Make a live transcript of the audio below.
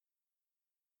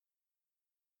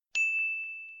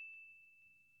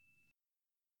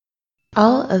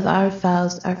All of our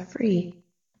files are free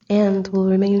and will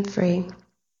remain free.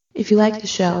 If you like the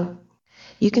show,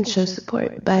 you can show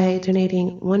support by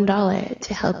donating $1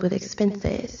 to help with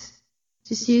expenses.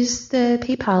 Just use the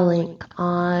PayPal link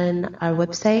on our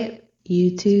website,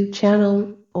 YouTube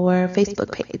channel, or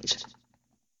Facebook page.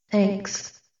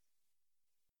 Thanks.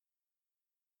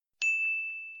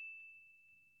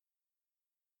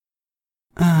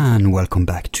 And welcome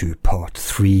back to part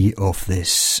 3 of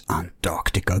this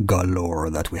Antarctica galore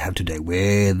that we have today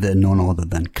with none other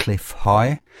than Cliff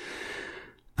High.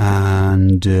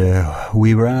 And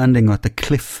we were ending at the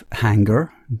cliffhanger,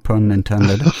 pun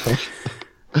intended.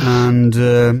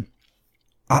 And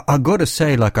I gotta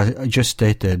say, like I just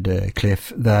stated,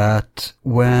 Cliff, that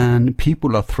when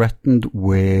people are threatened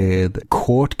with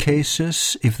court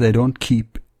cases, if they don't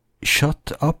keep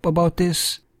shut up about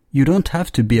this, you don't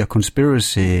have to be a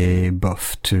conspiracy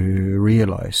buff to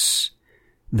realize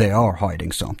they are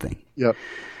hiding something. Yep.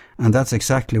 And that's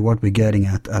exactly what we're getting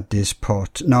at this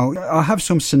part. Now, I have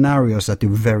some scenarios at the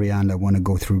very end I want to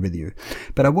go through with you.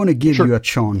 But I want to give you a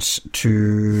chance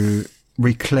to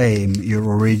reclaim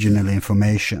your original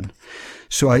information.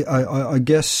 So I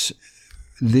guess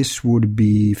this would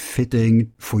be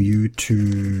fitting for you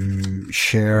to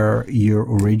share your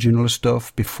original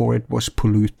stuff before it was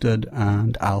polluted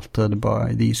and altered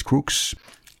by these crooks.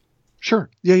 Sure.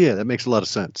 Yeah, that makes a lot of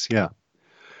sense. Yeah.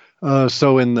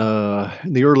 So in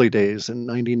the early days, in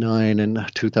 99 and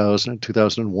 2000 and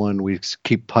 2001, we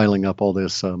keep piling up all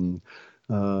this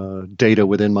data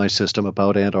within my system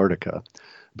about Antarctica,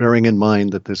 bearing in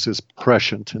mind that this is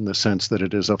prescient in the sense that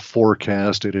it is a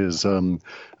forecast, it is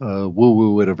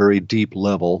woo-woo at a very deep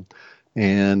level,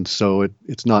 and so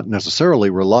it's not necessarily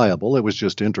reliable. It was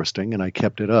just interesting, and I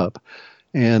kept it up.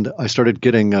 And I started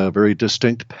getting very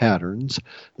distinct patterns.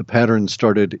 The patterns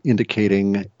started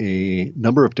indicating a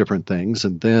number of different things.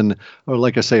 And then,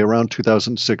 like I say, around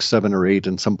 2006, 7, or 8,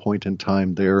 and some point in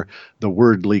time there, the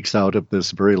word leaks out of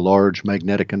this very large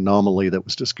magnetic anomaly that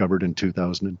was discovered in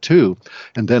 2002.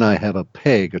 And then I have a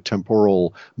peg, a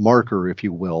temporal marker, if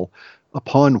you will,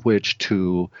 upon which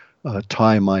to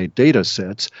tie my data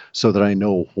sets so that I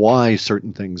know why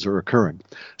certain things are occurring.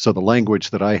 So the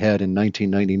language that I had in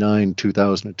 1999,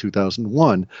 2000, and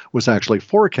 2001 was actually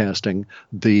forecasting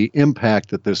the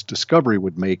impact that this discovery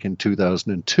would make in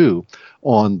 2002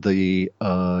 on the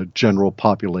general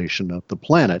population of the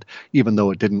planet, even though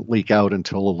it didn't leak out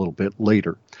until a little bit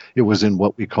later. It was in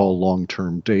what we call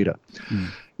long-term data.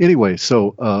 Anyway,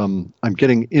 so I'm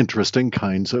getting interesting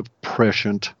kinds of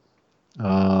prescient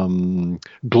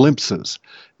glimpses.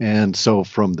 And so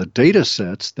from the data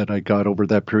sets that I got over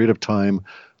that period of time,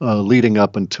 leading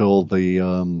up until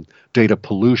the data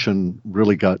pollution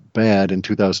really got bad in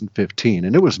 2015,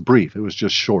 and it was brief, it was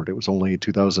just short, it was only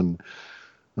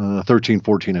 2013,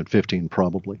 14, and 15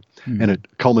 probably. And it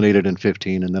culminated in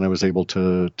 15, and then I was able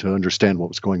to understand what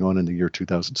was going on in the year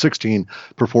 2016,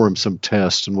 perform some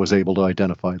tests, and was able to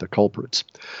identify the culprits.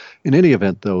 In any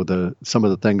event, though, some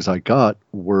of the things I got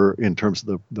were, in terms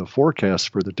of the forecasts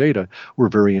for the data, were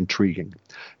very intriguing.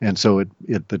 And so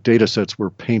the data sets were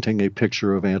painting a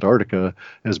picture of Antarctica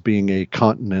as being a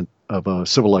continent of a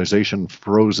civilization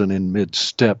frozen in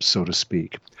mid-step, so to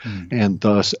speak. And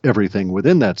thus everything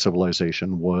within that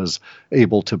civilization was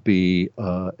able to be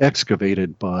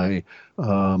excavated by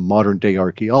modern-day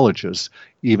archaeologists.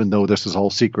 Even though this is all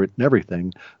secret and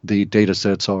everything, the data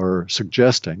sets are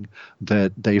suggesting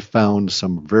that they found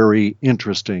some very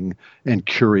interesting and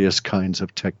curious kinds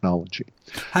of technology.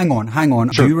 Hang on.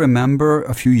 Sure. Do you remember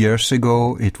a few years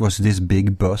ago, it was this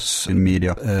big buzz in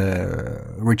media.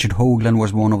 Richard Hoagland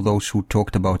was one of those who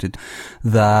talked about it,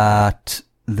 that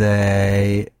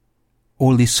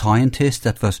all these scientists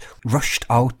that was rushed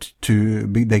out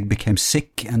they became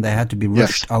sick and they had to be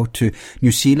rushed out to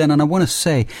New Zealand. And I want to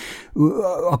say,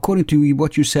 according to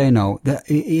what you say now, that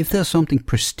if there's something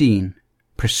pristine,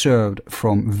 preserved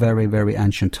from very, very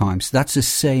ancient times, that's the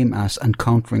same as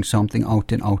encountering something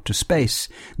out in outer space.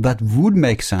 That would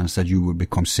make sense that you would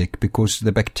become sick because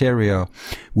the bacteria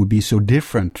would be so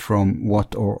different from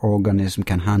what our organism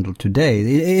can handle today.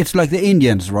 It's like the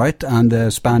Indians, right? And the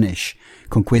Spanish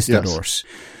conquistadors. Yes.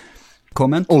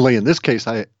 Comment? Only in this case,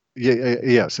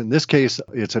 yes, in this case,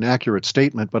 it's an accurate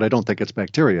statement, but I don't think it's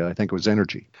bacteria. I think it was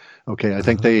energy. Okay, I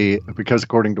think because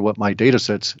according to what my data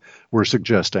sets were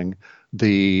suggesting,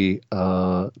 they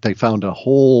found a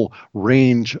whole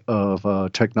range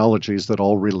of technologies that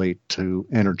all relate to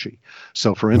energy.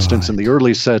 So, for instance, in the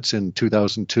early sets in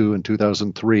 2002 and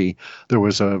 2003, there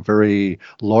was a very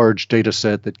large data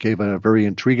set that gave a very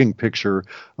intriguing picture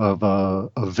of a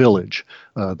village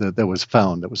that was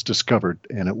found, that was discovered,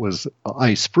 and it was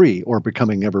ice-free, or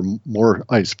becoming ever more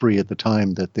ice-free at the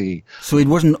time that the... So it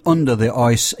wasn't under the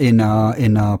ice in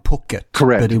a pocket.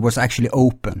 Correct. But it was actually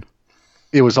open.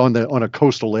 It was on a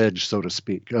coastal edge, so to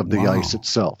speak, of the ice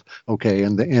itself. Okay,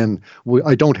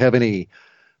 I don't have any...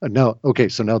 Now, okay,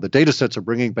 so now the data sets are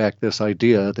bringing back this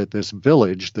idea that this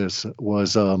village, this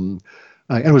was... and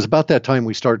it was about that time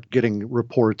we start getting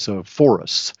reports of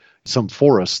forests, some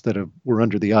forests that were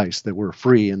under the ice that were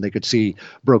free, and they could see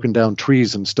broken down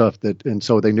trees and stuff, and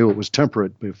so they knew it was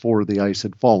temperate before the ice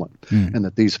had fallen, and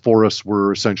that these forests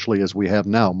were essentially as we have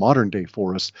now, modern day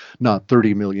forests, not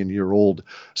 30 million year old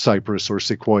cypress or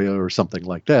sequoia or something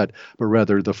like that, but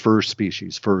rather the fir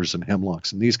species, firs and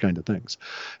hemlocks and these kind of things.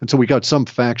 And so we got some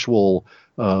factual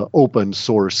open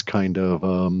source kind of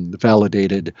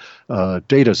validated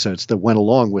data sets that went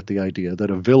along with the idea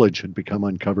that a village had become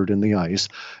uncovered in the ice,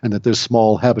 and that this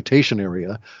small habitation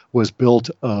area was built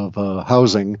of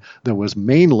housing that was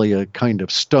mainly a kind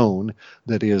of stone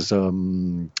that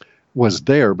was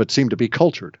there, but seemed to be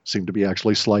cultured, seemed to be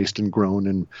actually sliced and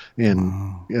grown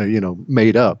and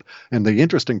made up. And the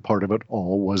interesting part of it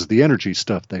all was the energy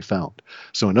stuff they found.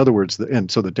 So in other words,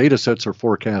 so the data sets are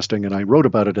forecasting, and I wrote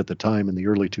about it at the time in the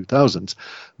early 2000s,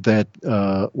 that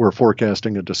were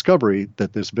forecasting a discovery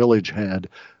that this village had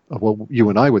what you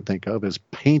and I would think of as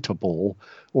paintable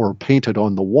or painted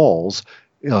on the walls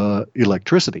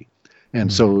electricity.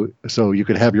 And so you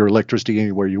could have your electricity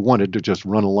anywhere you wanted to just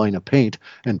run a line of paint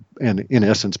and in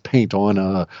essence paint on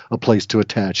a place to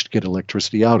attach to get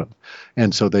electricity out of.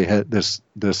 And so they had this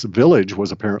village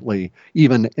was apparently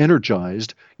even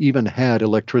energized, even had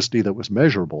electricity that was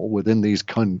measurable within these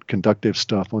conductive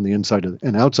stuff on the inside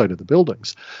and outside of the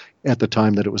buildings at the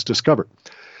time that it was discovered.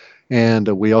 And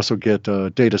we also get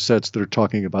data sets that are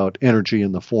talking about energy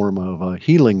in the form of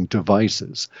healing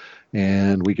devices.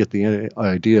 And we get the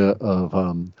idea of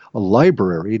a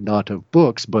library, not of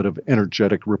books, but of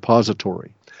energetic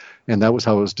repository. And that was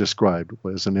how it was described,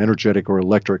 was an energetic or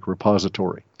electric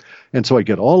repository. And so I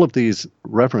get all of these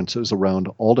references around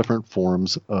all different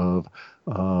forms of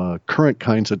current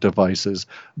kinds of devices,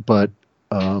 but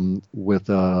with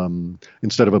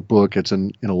instead of a book, it's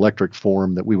an electric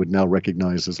form that we would now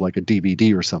recognize as like a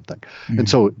DVD or something. Mm-hmm. And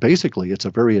so basically it's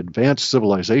a very advanced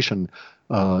civilization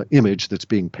image that's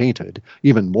being painted,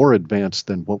 even more advanced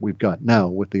than what we've got now,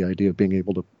 with the idea of being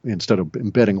able to, instead of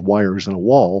embedding wires in a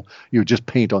wall, you just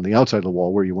paint on the outside of the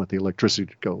wall where you want the electricity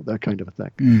to go, that kind of a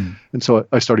thing. Mm. And so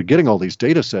I started getting all these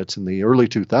data sets in the early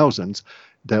 2000s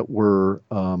that were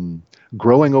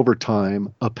growing over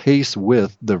time, apace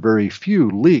with the very few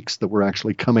leaks that were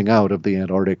actually coming out of the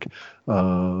Antarctic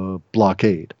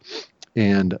blockade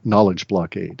and knowledge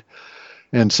blockade.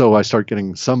 And so I start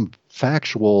getting some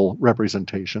factual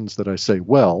representations that I say,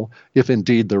 well, if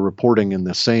indeed they're reporting in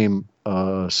the same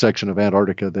section of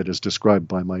Antarctica that is described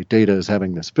by my data as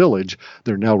having this village,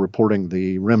 they're now reporting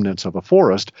the remnants of a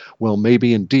forest. Well,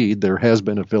 maybe indeed there has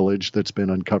been a village that's been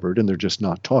uncovered, and they're just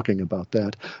not talking about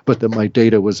that, but that my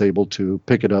data was able to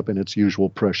pick it up in its usual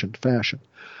prescient fashion.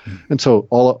 Mm-hmm. And so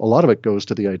a lot of it goes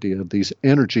to the idea of these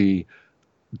energy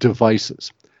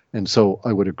devices. And so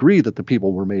I would agree that the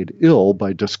people were made ill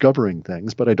by discovering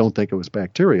things, but I don't think it was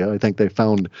bacteria. I think they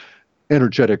found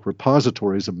energetic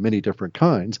repositories of many different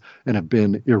kinds and have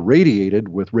been irradiated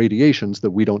with radiations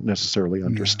that we don't necessarily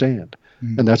understand. Yeah.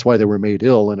 Mm-hmm. And that's why they were made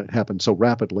ill, and it happened so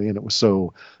rapidly, and it was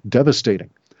so devastating.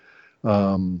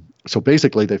 So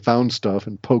basically they found stuff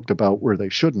and poked about where they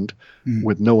shouldn't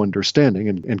with no understanding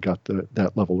and got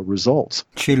that level of results.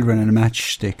 Children and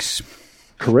matchsticks.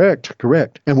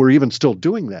 Correct. And we're even still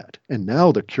doing that. And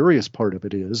now the curious part of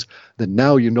it is that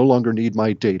now you no longer need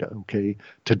my data, okay,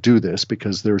 to do this,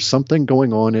 because there's something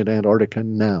going on in Antarctica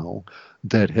now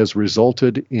that has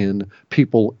resulted in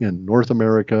people in North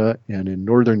America and in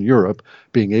Northern Europe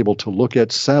being able to look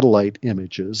at satellite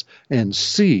images and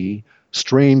see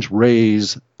strange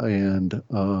rays and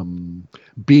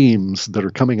beams that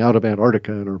are coming out of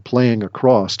Antarctica and are playing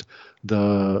across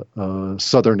the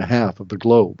southern half of the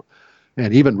globe,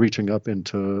 and even reaching up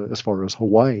into as far as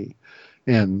Hawaii.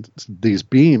 And these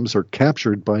beams are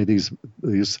captured by these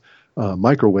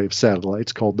microwave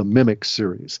satellites called the MIMIC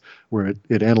series, where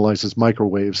it analyzes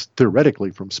microwaves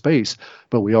theoretically from space,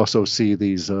 but we also see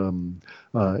these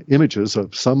images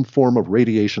of some form of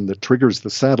radiation that triggers the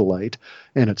satellite,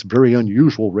 and it's very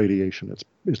unusual radiation.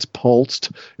 It's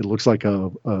pulsed. It looks like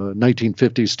a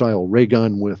 1950s style ray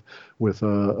gun with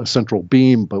a central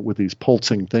beam, but with these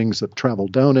pulsing things that travel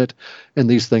down it. And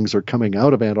these things are coming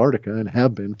out of Antarctica and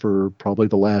have been for probably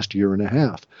the last year and a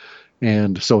half.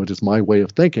 And so it is my way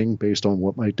of thinking, based on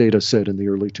what my data said in the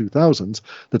early 2000s,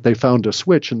 that they found a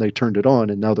switch and they turned it on,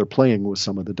 and now they're playing with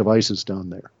some of the devices down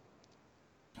there.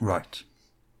 Right.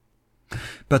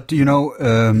 But,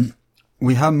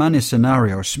 we have many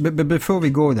scenarios. But before we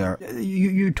go there,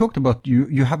 you talked about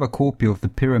you have a copy of the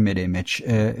pyramid image.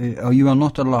 You are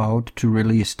not allowed to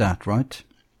release that, right?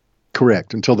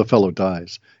 Correct, until the fellow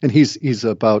dies. And he's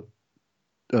about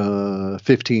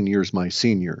 15 years my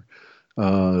senior.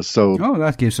 Oh,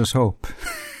 that gives us hope.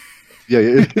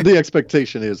 Yeah, the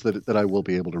expectation is that I will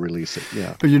be able to release it.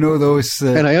 Yeah, but those,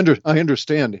 and I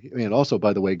understand. And also,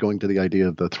 by the way, going to the idea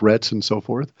of the threats and so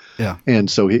forth. Yeah,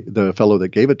 and so the fellow that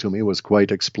gave it to me was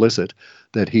quite explicit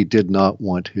that he did not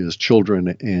want his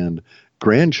children and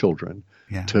grandchildren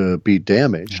to be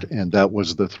damaged, and that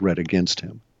was the threat against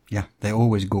him. Yeah, they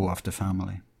always go after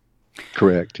family.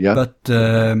 Correct. Yeah, but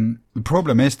the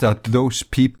problem is that those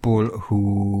people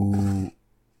who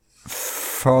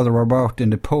farther about in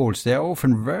the polls, they're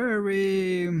often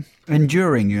very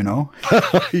enduring,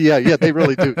 yeah, they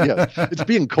really do. Yeah, it's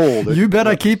being cold. You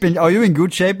better keep in. Are you in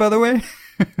good shape, by the way?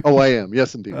 Oh, I am.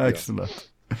 Yes, indeed. Excellent.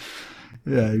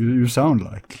 Yeah, you sound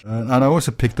like. And I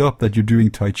also picked up that you're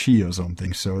doing Tai Chi or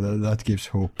something, so that gives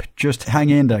hope. Just hang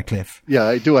in there, Cliff. Yeah,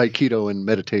 I do Aikido and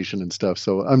meditation and stuff,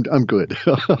 so I'm good.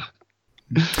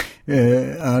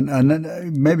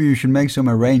 And maybe you should make some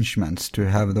arrangements to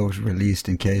have those released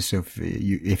in case of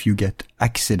if you get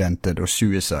accidented or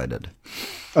suicided.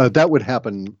 That would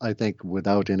happen, I think,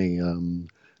 without any.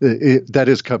 That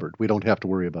is covered. We don't have to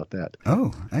worry about that.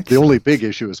 Oh, excellent. The only big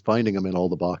issue is finding them in all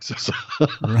the boxes.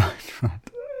 Right.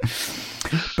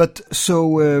 But so,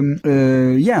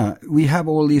 we have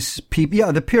all these people.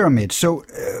 Yeah, the pyramid. So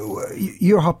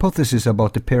your hypothesis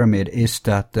about the pyramid is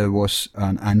that there was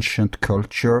an ancient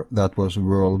culture that was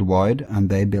worldwide and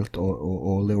they built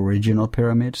all the original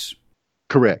pyramids?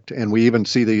 Correct. And we even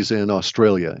see these in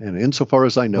Australia. And insofar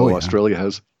as I know, Australia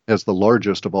has the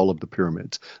largest of all of the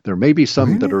pyramids. There may be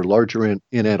some that are larger in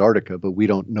Antarctica, but we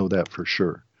don't know that for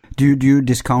sure. Do you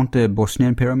discount the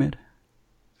Bosnian pyramid?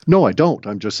 No, I don't.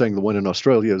 I'm just saying the one in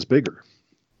Australia is bigger.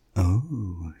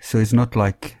 Oh, so it's not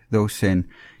like those in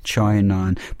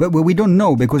China. But we don't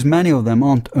know because many of them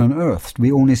aren't unearthed.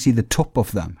 We only see the top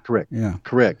of them. Correct. Yeah.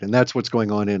 Correct. And that's what's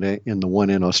going on in the one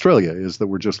in Australia, is that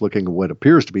we're just looking at what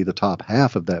appears to be the top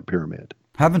half of that pyramid.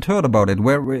 Haven't heard about it.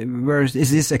 Where is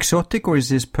this exotic or is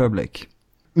this public?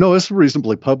 No, it's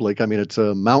reasonably public. I mean, it's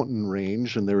a mountain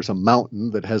range, and there's a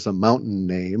mountain that has a mountain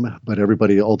name, but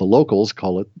all the locals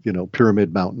call it,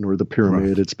 Pyramid Mountain or the Pyramid.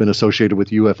 Right. It's been associated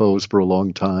with UFOs for a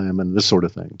long time and this sort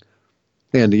of thing.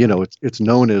 And, it's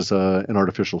known as an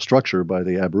artificial structure by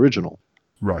the Aboriginal.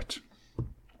 Right.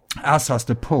 As has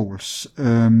the polls.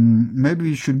 Maybe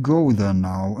we should go there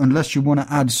now, unless you want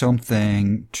to add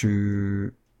something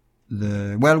to...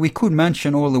 we could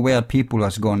mention all the weird people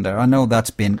has gone there. I know that's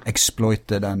been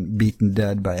exploited and beaten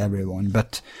dead by everyone,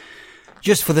 but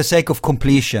just for the sake of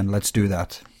completion, let's do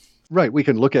that. Right. We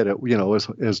can look at it,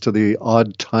 as to the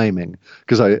odd timing,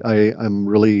 because I'm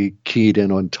really keyed in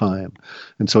on time.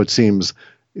 And so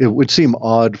it would seem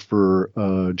odd for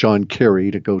John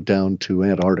Kerry to go down to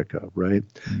Antarctica, right?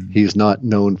 Mm. He's not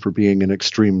known for being an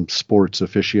extreme sports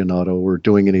aficionado or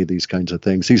doing any of these kinds of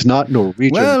things. He's not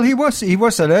Norwegian. Well, he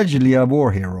was allegedly a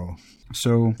war hero.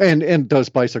 So and does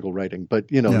bicycle riding, but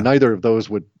neither of those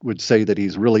would say that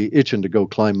he's really itching to go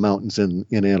climb mountains in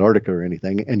Antarctica or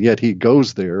anything, and yet he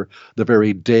goes there the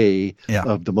very day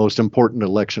of the most important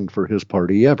election for his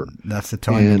party ever. That's the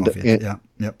timing of it.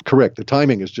 Yep. Correct. The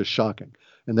timing is just shocking.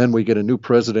 And then we get a new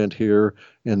president here,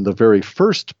 and the very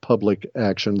first public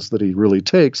actions that he really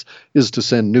takes is to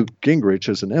send Newt Gingrich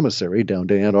as an emissary down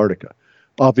to Antarctica.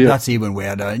 That's even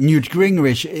weirder. Newt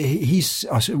Gingrich, he's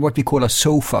what we call a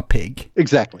sofa pig.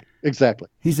 Exactly.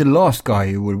 He's the last guy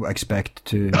you would expect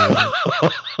to...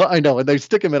 I know, and they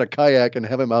stick him in a kayak and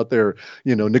have him out there,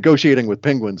 negotiating with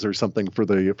penguins or something for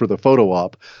the photo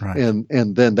op, right.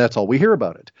 And then that's all we hear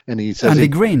about it. And he says... And the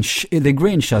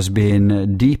Grinch has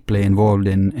been deeply involved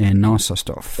in NASA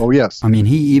stuff. Oh, yes. I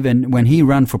mean, when he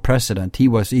ran for president, he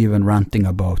was even ranting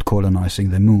about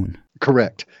colonizing the moon.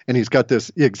 Correct. And he's got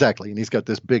this, exactly, and he's got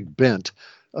this big bent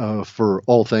for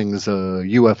all things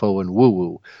UFO and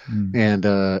woo-woo,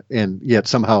 and yet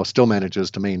somehow still manages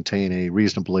to maintain a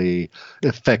reasonably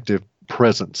effective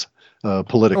presence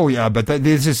politically. Oh yeah, but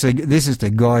this is the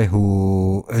guy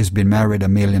who has been married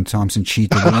 1 million times and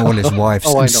cheated on all his wives,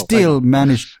 and still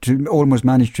almost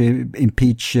managed to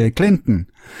impeach Clinton.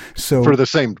 So for the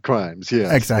same crimes,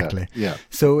 yeah, exactly. Yeah.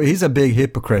 So he's a big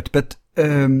hypocrite, but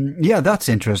that's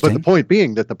interesting. But the point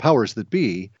being that the powers that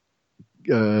be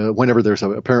whenever there's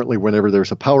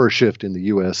a power shift in the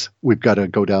U.S., we've got to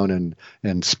go down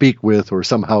and speak with or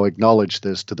somehow acknowledge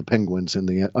this to the penguins in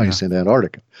the ice in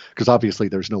Antarctica, because obviously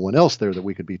there's no one else there that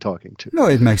we could be talking to. No,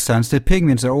 it makes sense. The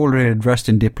penguins are already dressed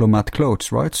in diplomat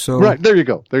clothes, right? So right, there you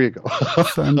go.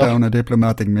 Send down a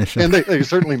diplomatic mission, and they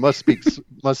certainly must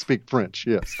speak French.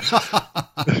 Yes.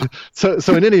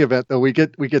 So in any event, though, we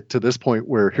get to this point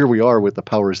where here we are with the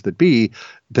powers that be.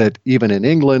 That even in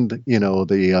England,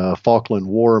 the Falkland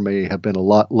War may have been a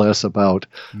lot less about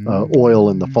oil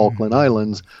in the Falkland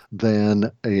Islands than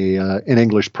an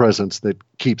English presence that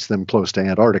keeps them close to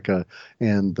Antarctica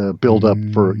and the build-up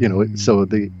for, so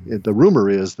the rumor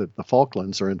is that the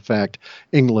Falklands are in fact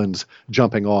England's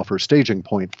jumping off or staging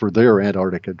point for their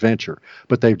Antarctic adventure,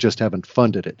 but they just haven't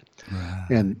funded it.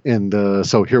 Right. And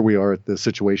so here we are at the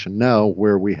situation now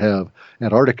where we have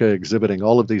Antarctica exhibiting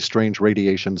all of these strange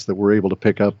radiations that we're able to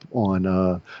pick up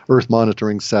on Earth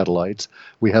monitoring satellites.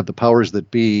 We have the powers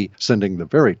that be sending the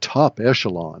very top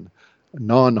echelon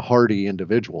non-hardy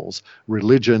individuals,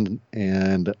 religion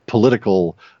and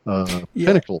political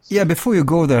pinnacles. Yeah, before you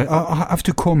go there, I have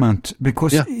to comment,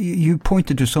 because you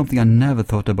pointed to something I never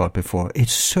thought about before.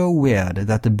 It's so weird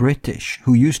that the British,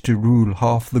 who used to rule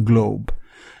half the globe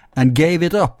and gave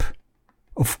it up,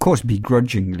 of course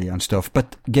begrudgingly and stuff,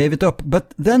 but gave it up.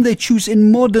 But then they choose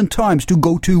in modern times to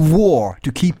go to war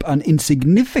to keep an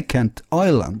insignificant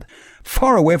island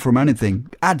far away from anything,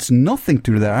 adds nothing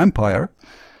to their empire.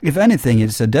 If anything,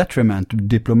 it's a detriment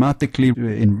diplomatically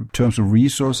in terms of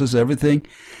resources, everything.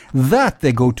 That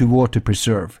they go to war to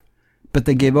preserve. But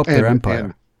they gave up their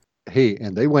empire.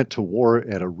 And they went to war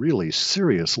at a really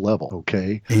serious level,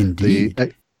 okay?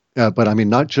 Indeed. But I mean,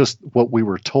 not just what we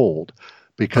were told,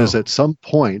 because at some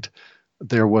point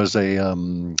there was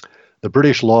the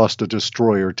British lost a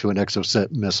destroyer to an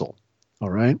Exocet missile. All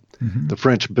right. Mm-hmm. The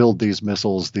French build these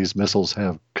missiles. These missiles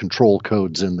have control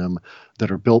codes in them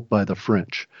that are built by the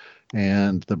French.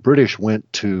 And the British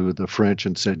went to the French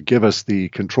and said, give us the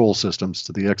control systems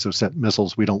to the Exocet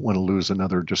missiles. We don't want to lose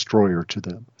another destroyer to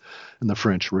them. And the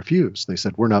French refused. They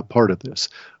said, we're not part of this.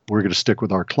 We're going to stick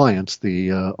with our clients, the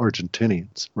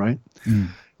Argentinians, right? Mm.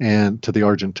 And to the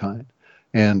Argentine.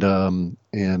 And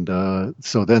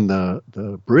so then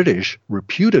the British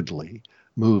reputedly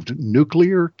moved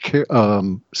nuclear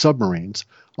submarines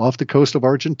off the coast of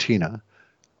Argentina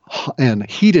and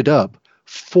heated up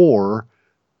 4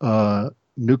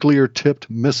 nuclear-tipped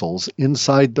missiles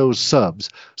inside those subs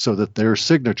so that their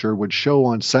signature would show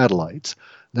on satellites.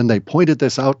 Then they pointed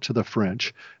this out to the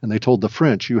French, and they told the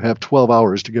French, you have 12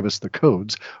 hours to give us the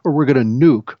codes, or we're going to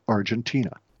nuke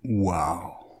Argentina.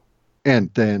 Wow.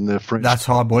 And then the French... That's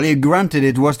horrible. Granted,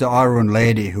 it was the Iron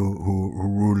Lady who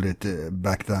ruled it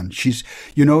back then.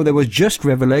 There was just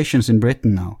revelations in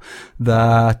Britain now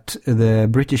that the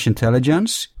British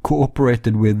intelligence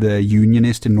cooperated with the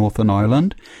Unionists in Northern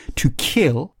Ireland to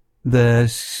kill the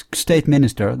state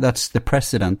minister, that's the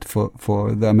president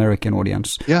for the American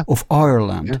audience, of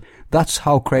Ireland. Yeah. That's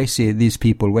how crazy these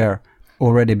people were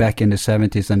already back in the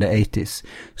 70s and the 80s.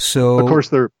 So, of course,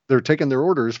 they're taking their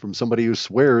orders from somebody who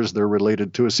swears they're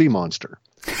related to a sea monster.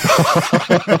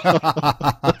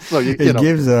 So it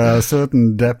gives a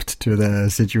certain depth to the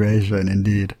situation,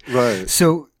 indeed. Right.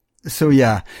 So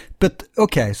yeah, but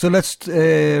okay. So let's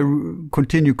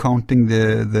continue counting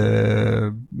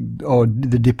the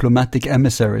diplomatic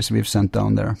emissaries we've sent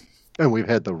down there. And we've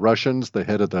had the Russians, the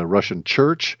head of the Russian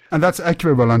church. And that's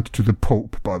equivalent to the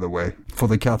Pope, by the way, for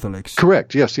the Catholics.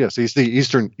 Correct. Yes. He's the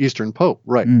Eastern Pope.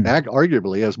 Right.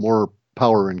 Arguably has more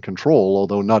power and control,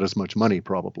 although not as much money,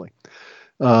 probably.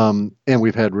 And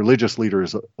we've had religious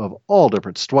leaders of all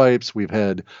different stripes. We've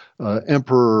had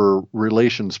emperor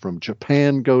relations from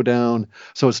Japan go down.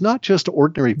 So it's not just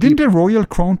ordinary people. Didn't the Royal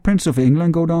Crown Prince of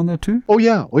England go down there too? Oh,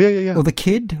 yeah. Or the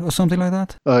kid or something like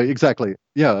that? Exactly.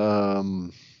 Yeah.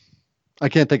 I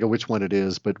can't think of which one it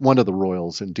is, but one of the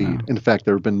royals, indeed. Oh. In fact,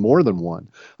 there have been more than one.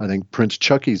 I think Prince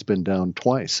Chucky's been down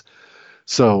twice.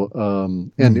 So,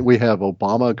 and we have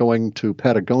Obama going to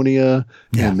Patagonia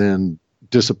and then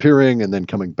disappearing and then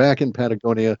coming back in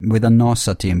Patagonia. With a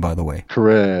NASA team, by the way.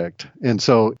 Correct. And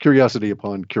so curiosity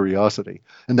upon curiosity.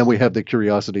 And then we have the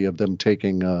curiosity of them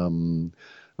taking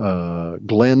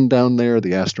Glenn down there,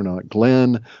 the astronaut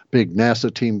Glenn. Big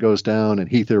NASA team goes down, and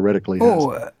he theoretically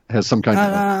has some kind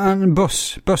of... And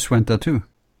Bus went there too.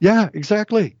 Yeah,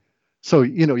 exactly. So,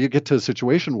 you get to a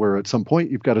situation where at some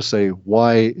point you've got to say,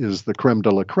 why is the creme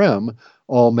de la creme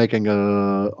all making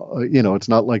it's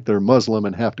not like they're Muslim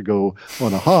and have to go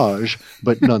on a Hajj,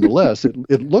 but nonetheless,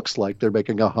 it looks like they're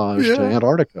making a Hajj to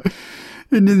Antarctica.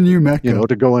 In the New Mecca.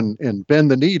 To go and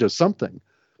bend the knee to something.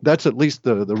 That's at least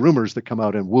the rumors that come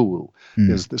out in woo-woo.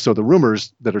 So the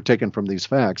rumors that are taken from these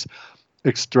facts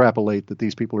extrapolate that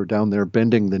these people are down there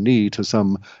bending the knee to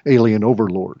some alien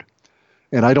overlord.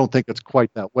 And I don't think it's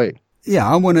quite that way.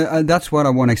 Yeah, that's what I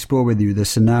want to explore with you, the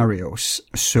scenarios.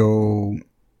 So,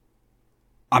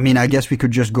 I mean, I guess we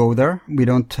could just go there. We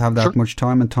don't have that much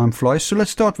time, and time flies. So let's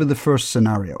start with the first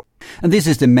scenario. And this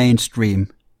is the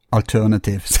mainstream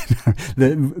alternative,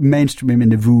 the mainstream in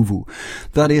the woo-woo.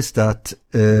 That is that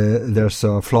there's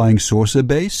a flying saucer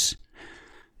base.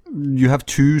 You have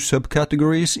two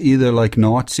subcategories, either like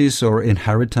Nazis or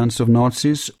inheritance of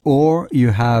Nazis, or you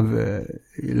have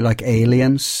like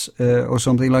aliens or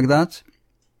something like that.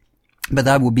 But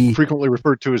that would be frequently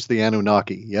referred to as the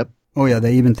Anunnaki. Yep. Oh yeah,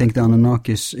 they even think the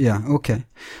Anunnakis. Yeah, okay.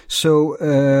 So,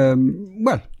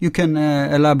 well, you can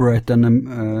elaborate on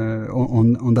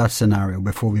that scenario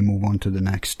before we move on to the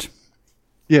next.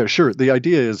 Yeah, sure. The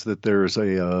idea is that there's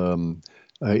that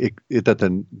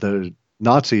the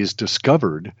Nazis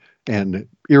discovered and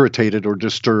irritated or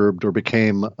disturbed or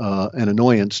became an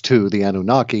annoyance to the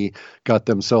Anunnaki, got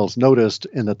themselves noticed,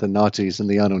 and that the Nazis and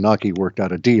the Anunnaki worked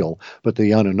out a deal. But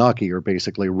the Anunnaki are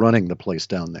basically running the place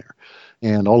down there.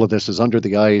 And all of this is under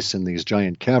the ice in these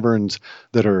giant caverns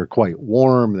that are quite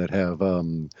warm, that have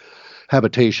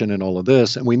habitation and all of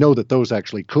this. And we know that those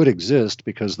actually could exist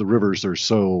because the rivers are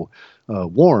so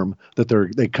warm that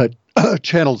they cut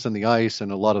channels in the ice,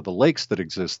 and a lot of the lakes that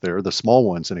exist there, the small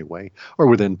ones anyway, are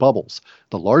within bubbles.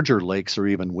 The larger lakes are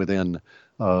even within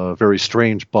very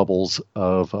strange bubbles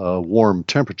of warm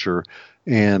temperature.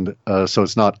 And so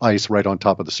it's not ice right on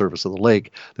top of the surface of the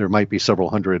lake. There might be several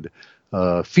hundred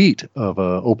feet of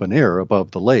open air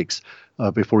above the lakes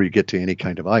before you get to any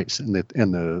kind of ice. And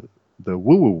the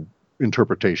woo-woo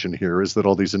interpretation here is that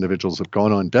all these individuals have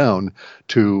gone on down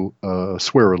to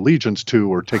swear allegiance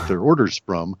to or take their orders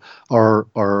from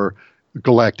our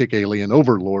galactic alien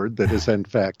overlord that is in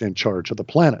fact in charge of the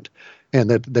planet. And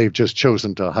that they've just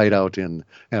chosen to hide out in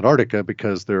Antarctica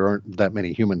because there aren't that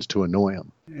many humans to annoy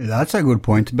them. That's a good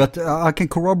point, but I can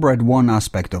corroborate one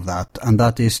aspect of that, and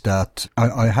that is that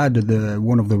I had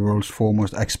one of the world's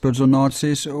foremost experts on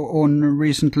Nazis on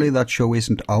recently. That show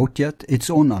isn't out yet. It's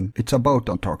it's about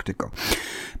Antarctica.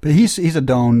 But he's a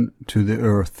down to the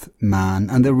earth man,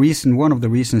 and one of the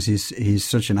reasons he's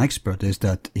such an expert is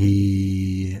that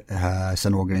he has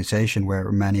an organization where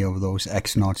many of those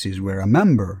ex-Nazis were a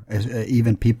member,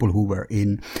 even people who were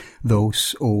in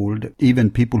those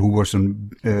even people who were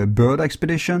on bird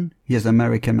expedition. He has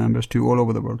American members too, all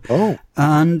over the world. Oh.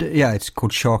 And yeah, it's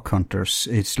called Shark Hunters.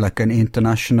 It's like an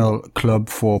international club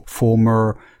for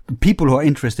former people who are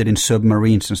interested in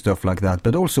submarines and stuff like that,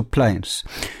 but also planes.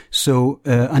 So,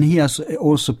 and he has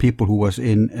also people who was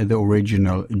in the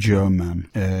original German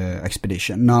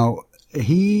expedition. Now,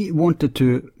 he wanted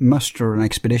to muster an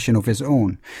expedition of his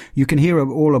own. You can hear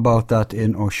all about that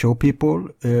in our show, people.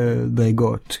 They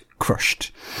got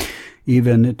crushed,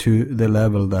 even to the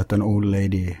level that an old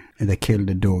lady, they killed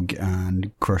a dog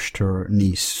and crushed her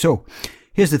niece. So,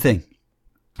 here's the thing.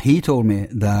 He told me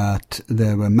that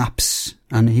there were maps,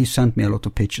 and he sent me a lot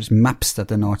of pictures, maps that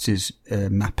the Nazis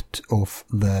mapped of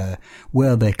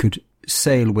where they could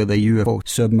sail with a UFO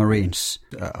submarines.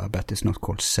 I bet it's not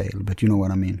called sail, but you know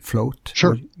what I mean. Float.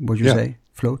 Sure. Would you say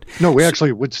float? No, we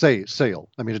actually would say sail.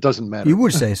 I mean, it doesn't matter. You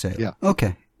would say sail. Yeah.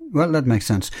 Okay. Well, that makes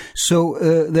sense. So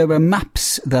there were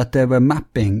maps that they were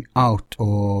mapping out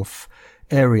of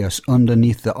areas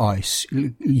underneath the ice,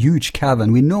 huge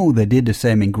cavern. We know they did the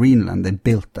same in Greenland. They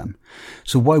built them.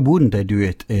 So why wouldn't they do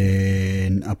it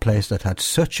in a place that had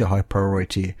such a high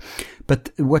priority?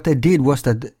 But what they did was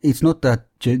that it's not that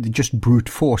just brute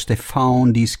force. They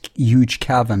found these huge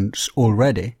caverns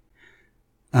already,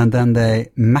 and then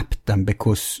they mapped them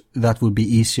because that would be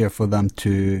easier for them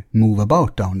to move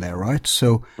about down there, right?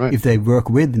 So if they work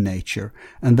with nature,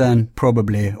 and then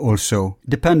probably also,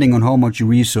 depending on how much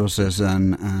resources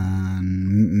and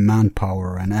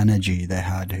manpower and energy they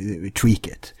had, tweak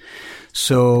it.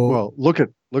 So well, look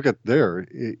at there.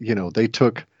 You know, they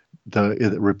took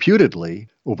reputedly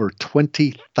over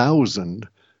 20,000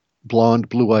 blonde,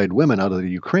 blue-eyed women out of the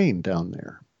Ukraine down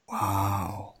there.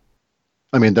 Wow.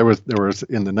 I mean, there was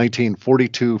in the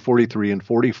 1942, 43, and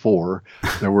 44,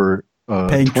 there were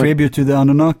paying tribute to the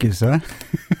Anunnakis, huh?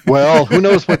 Well, who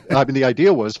knows what? I mean, the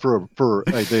idea was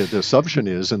the assumption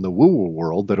is in the woo-woo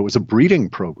world that it was a breeding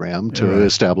program to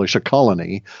establish a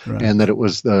colony, and that it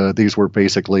was these were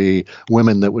basically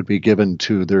women that would be given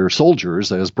to their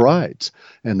soldiers as brides,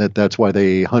 and that's why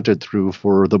they hunted through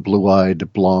for the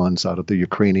blue-eyed blondes out of the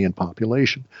Ukrainian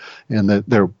population, and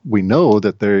that we know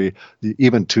that they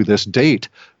even to this date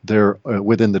there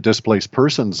within the displaced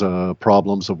persons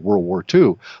problems of World War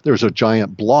II. There's a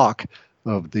giant block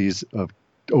of these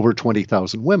over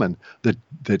 20,000 women that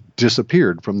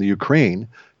disappeared from the Ukraine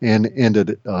and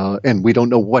ended, and we don't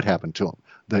know what happened to them.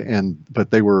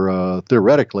 But they were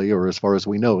theoretically, or as far as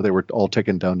we know, they were all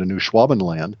taken down to New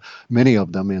Schwabenland, many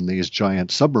of them in these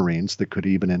giant submarines that could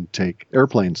even intake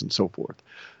airplanes and so forth.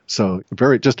 So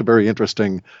just a very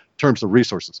interesting in terms of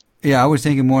resources. Yeah, I was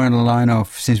thinking more in the line of,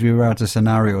 since we were at the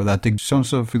scenario, that the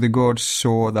sons of the gods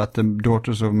saw that the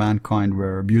daughters of mankind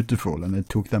were beautiful and they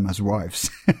took them as wives.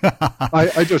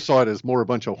 I just saw it as more a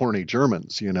bunch of horny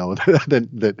Germans,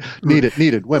 that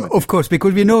needed women. Of course,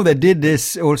 because we know they did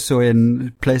this also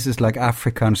in places like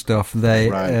Africa and stuff.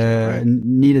 They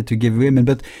needed to give women.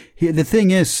 But the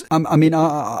thing is,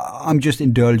 I'm just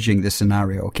indulging the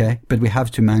scenario, okay? But we have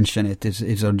to mention it.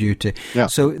 It's our duty. Yeah.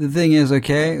 So the thing is,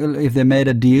 okay, if they made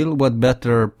a deal, what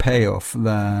better payoff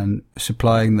than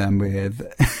supplying them with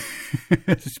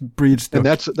breed stock? And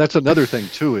that's another thing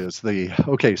too. Is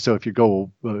so if you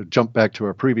go jump back to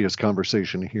our previous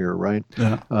conversation here, right?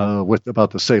 Yeah.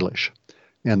 About the Salish,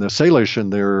 and the Salish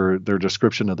and their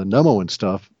description of the Nemo and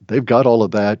stuff, they've got all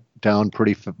of that down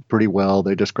pretty well.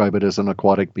 They describe it as an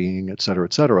aquatic being, et cetera,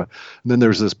 et cetera. And then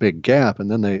there's this big gap,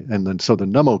 and then so the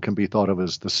Nemo can be thought of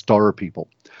as the star people.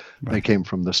 Right. They came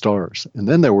from the stars. And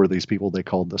then there were these people they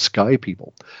called the sky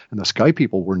people. And the sky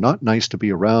people were not nice to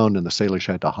be around, and the Salish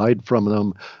had to hide from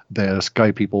them. The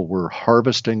sky people were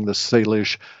harvesting the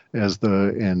Salish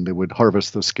and they would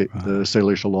harvest the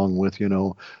Salish along with,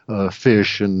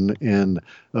 fish and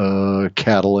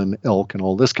cattle and elk and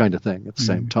all this kind of thing at the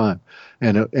same time.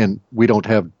 And we don't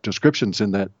have descriptions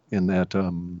in that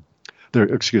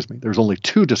there's only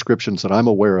two descriptions that I'm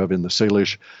aware of in the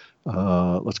Salish,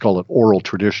 let's call it oral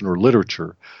tradition or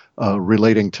literature,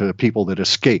 relating to people that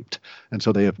escaped. And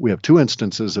so we have two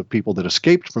instances of people that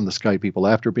escaped from the sky people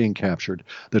after being captured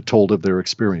that told of their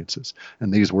experiences.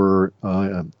 And these were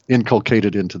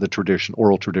inculcated into the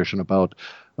oral tradition about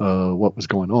what was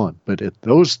going on. But at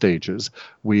those stages,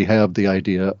 we have the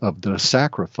idea of the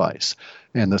sacrifice.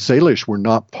 And the Salish were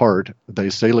not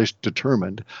Salish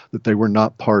determined that they were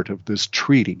not part of this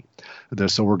treaty,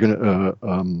 this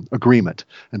agreement.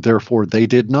 And therefore, they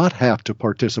did not have to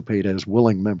participate as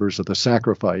willing members of the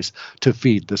sacrifice to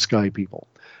feed the sky people.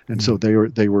 And so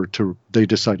they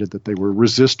decided that they were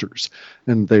resistors,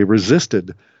 and they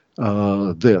resisted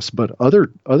this. But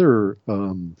other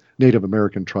Native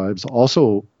American tribes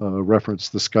also reference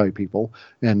the sky people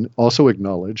and also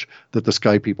acknowledge that the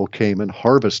sky people came and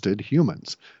harvested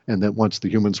humans, and that once the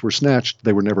humans were snatched,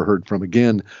 they were never heard from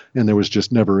again, and there was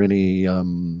just never any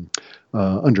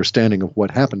understanding of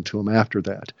what happened to them after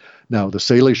that. Now, the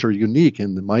Salish are unique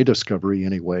in my discovery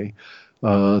anyway,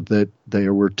 that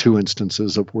there were two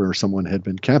instances of where someone had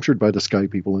been captured by the sky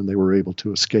people and they were able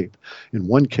to escape. In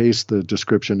one case, the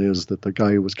description is that the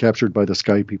guy who was captured by the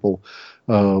sky people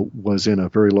was in a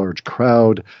very large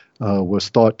crowd, was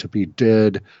thought to be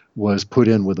dead, was put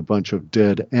in with a bunch of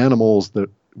dead animals that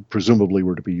presumably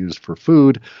were to be used for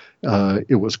food.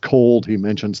 It was cold, he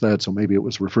mentions that, so maybe it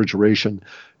was refrigeration.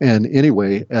 And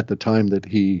anyway, at the time that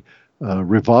he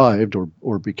revived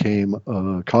or became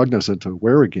cognizant,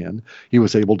 aware again, he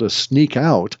was able to sneak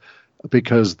out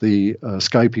because the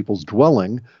sky people's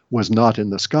dwelling was not in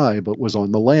the sky but was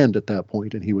on the land at that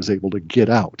point, and he was able to get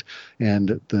out.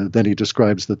 And then he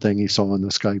describes the thing he saw in the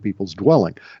sky people's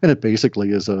dwelling. And it basically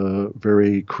is a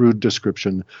very crude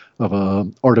description of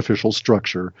an artificial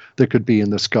structure that could be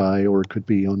in the sky or it could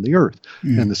be on the earth.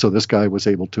 And so this guy was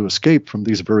able to escape from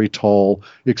these very tall,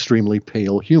 extremely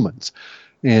pale humans,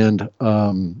 and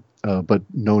but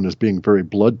known as being very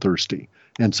bloodthirsty.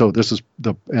 And so this is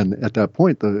and at that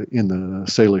point, in the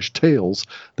Salish tales,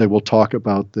 they will talk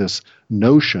about this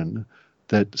notion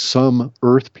that some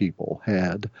Earth people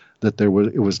had, that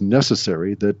it was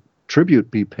necessary that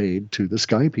tribute be paid to the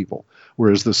sky people,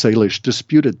 whereas the Salish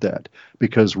disputed that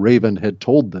because Raven had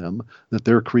told them that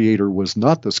their creator was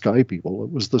not the sky people,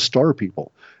 it was the star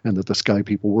people, and that the sky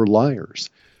people were liars.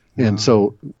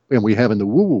 Wow. And we have in the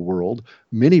woo-woo world,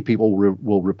 many people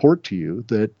will report to you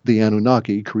that the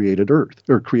Anunnaki created Earth,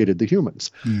 or created the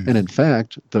humans. And in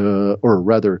fact,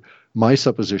 my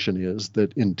supposition is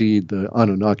that indeed the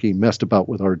Anunnaki messed about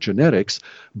with our genetics,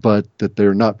 but that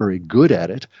they're not very good at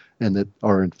it, and that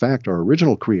our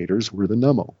original creators were the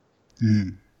Nemo.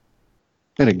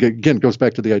 And it again goes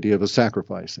back to the idea of a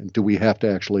sacrifice. And do we have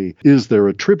to is there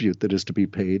a tribute that is to be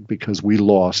paid because we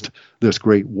lost this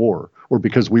great war, or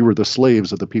because we were the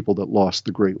slaves of the people that lost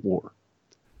the great war?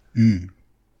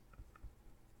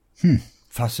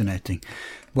 Fascinating.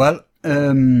 Well,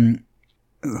 who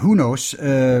knows?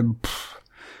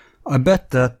 I bet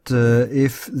that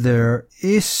if there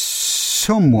is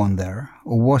someone there,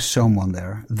 or was someone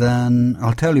there, then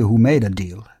I'll tell you who made a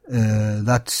deal.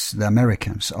 That's the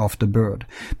Americans after Byrd.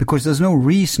 Because there's no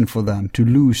reason for them to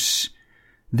lose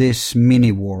this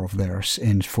mini-war of theirs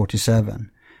in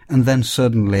 47. And then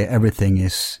suddenly everything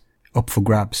is up for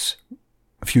grabs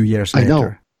a few years later. I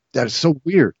know. That is so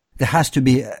weird. There has to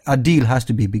be, a deal has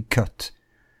to be cut.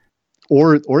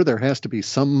 Or there has to be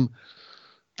some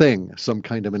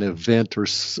kind of an event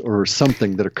or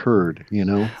something that occurred, you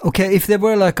know? Okay, if there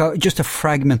were like just a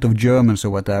fragment of Germans or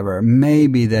whatever,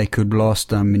 maybe they could blast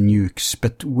them in nukes,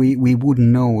 but we wouldn't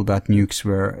know that nukes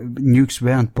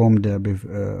weren't bombed there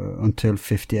until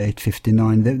 58,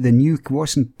 59. The nuke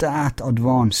wasn't that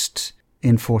advanced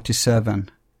in 47.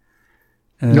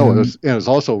 No, it was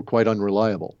also quite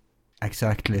unreliable.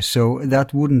 Exactly. So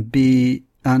that wouldn't be,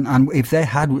 and if they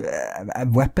had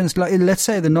weapons, like let's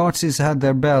say the Nazis had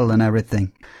their Bell and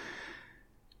everything,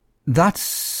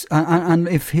 that's, and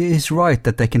if he's right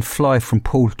that they can fly from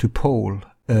pole to pole,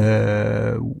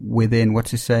 within,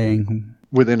 what's he saying?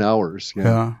 Within hours,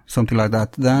 yeah. Something like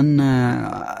that, then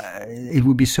it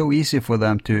would be so easy for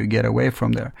them to get away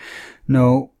from there.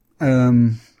 No,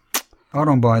 I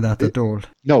don't buy that at all.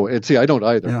 No, I don't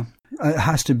either. Yeah, it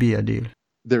has to be a deal.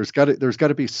 There's got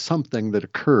to be something that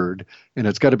occurred, and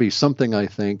it's got to be something, I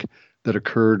think, that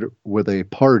occurred with a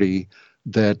party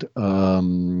that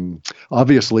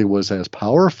obviously was as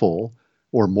powerful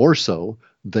or more so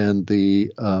than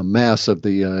the mass of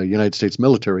the United States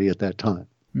military at that time.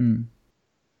 Mm.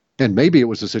 And maybe it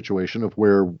was a situation of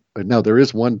where, now there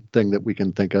is one thing that we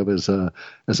can think of as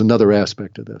another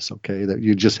aspect of this, okay, that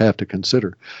you just have to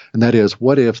consider. And that is,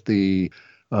 what if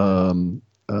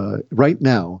right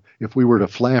now, if we were to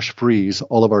flash freeze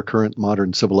all of our current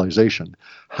modern civilization,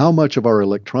 how much of our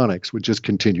electronics would just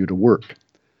continue to work,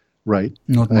 right?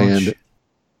 Not much. And,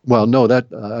 well, no, that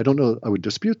I don't know. I would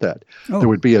dispute that. Oh. There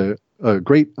would be a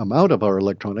great amount of our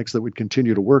electronics that would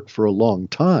continue to work for a long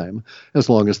time, as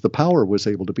long as the power was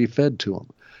able to be fed to them.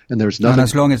 And there's nothing. And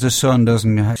as long as the sun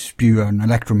doesn't spew an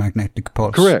electromagnetic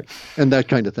pulse. Correct, and that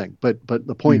kind of thing. But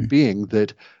the point being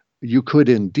that you could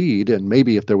indeed, and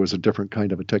maybe if there was a different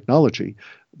kind of a technology,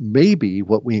 maybe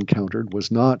what we encountered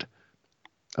was not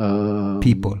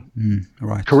people.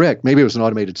 Right. Correct. Maybe it was an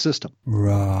automated system.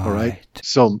 Right. All right.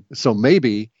 So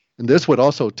maybe, and this would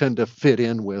also tend to fit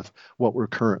in with what we're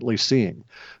currently seeing.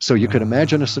 So you could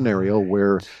imagine a scenario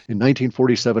where in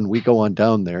 1947 we go on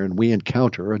down there and we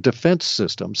encounter a defense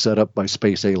system set up by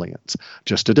space aliens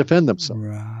just to defend themselves.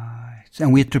 Right.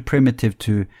 And we're too primitive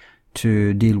to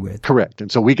deal with. Correct. And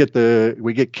so we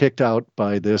get kicked out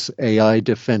by this AI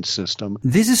defense system.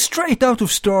 This is straight out of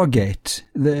Stargate.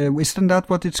 Isn't that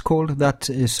what it's called? That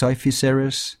sci-fi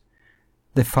series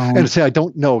they found. And say I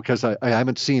don't know because I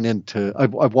haven't seen into.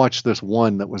 I've watched this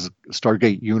one that was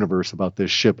Stargate Universe about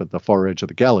this ship at the far edge of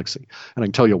the galaxy, and I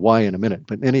can tell you why in a minute.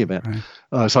 But in any event,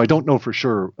 right. So I don't know for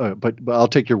sure, but I'll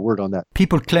take your word on that.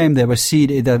 People claim they were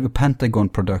seeding the Pentagon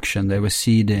production. They were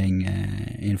seeding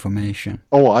information.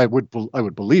 Oh, I would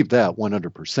believe that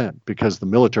 100% because the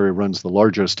military runs the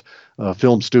largest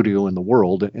film studio in the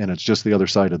world, and it's just the other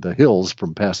side of the hills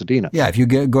from Pasadena. Yeah, if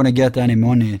you're going to get any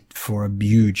money for a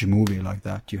huge movie like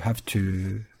that, you have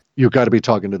to. You've got to be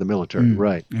talking to the military,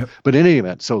 right? Yep. But in any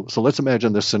event, so let's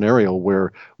imagine this scenario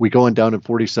where we go on down in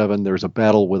 47. There's a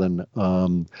battle with an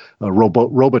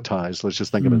robotized. Let's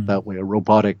just think of it that way: a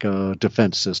robotic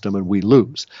defense system, and we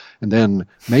lose. And then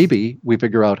maybe we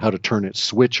figure out how to turn its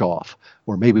switch off,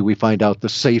 or maybe we find out the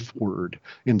safe word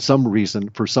for some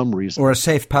reason, or a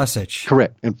safe passage.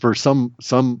 Correct. And for some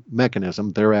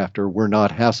mechanism thereafter, we're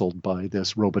not hassled by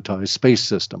this robotized space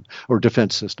system or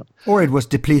defense system. Or it was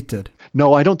depleted.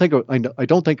 No, I don't think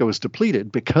it was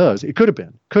depleted because it could have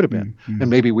been, and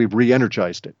maybe we've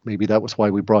re-energized it. Maybe that was why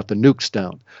we brought the nukes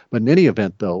down. But in any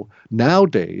event, though,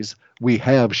 nowadays we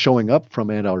have showing up from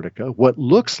Antarctica what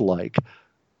looks like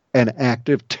an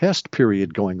active test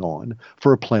period going on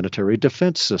for a planetary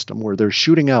defense system where they're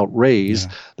shooting out rays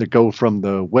that go from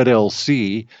the Weddell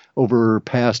Sea over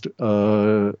past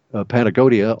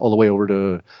Patagonia all the way over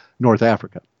to North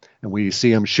Africa. And we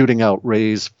see them shooting out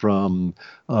rays from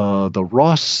the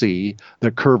Ross Sea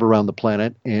that curve around the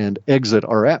planet and exit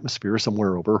our atmosphere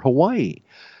somewhere over Hawaii.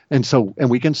 And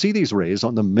we can see these rays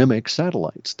on the Mimic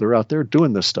satellites. They're out there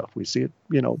doing this stuff. We see it,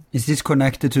 Is this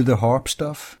connected to the HAARP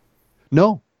stuff?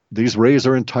 No. These rays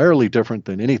are entirely different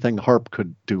than anything HAARP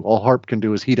could do. All HAARP can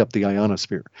do is heat up the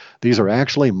ionosphere. These are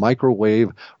actually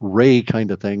microwave ray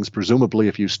kind of things. Presumably,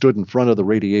 if you stood in front of the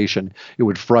radiation, it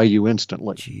would fry you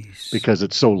instantly. Jeez. Because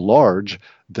it's so large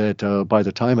that by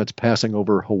the time it's passing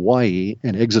over Hawaii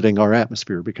and exiting our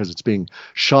atmosphere, because it's being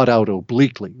shot out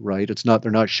obliquely, right?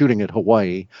 They're not shooting at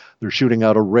Hawaii. They're shooting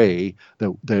out a ray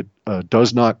that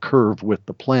does not curve with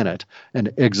the planet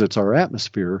and exits our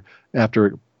atmosphere after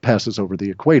it passes over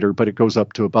the equator, but it goes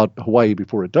up to about Hawaii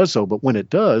before it does so. But when it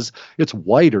does, it's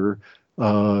wider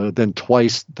than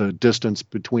twice the distance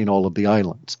between all of the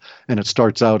islands. And it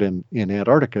starts out in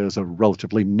Antarctica as a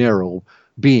relatively narrow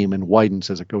beam and widens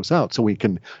as it goes out. So we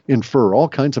can infer all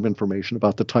kinds of information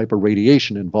about the type of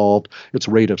radiation involved, its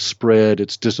rate of spread,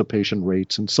 its dissipation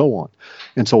rates, and so on.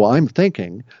 And so I'm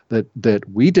thinking that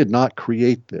we did not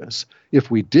create this. If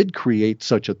we did create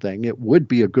such a thing, it would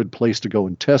be a good place to go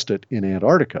and test it in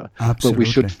Antarctica. Absolutely. But we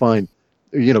should find,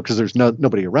 because there's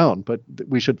nobody around, but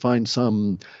we should find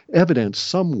some evidence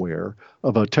somewhere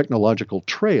of a technological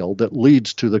trail that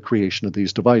leads to the creation of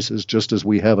these devices, just as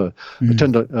we have a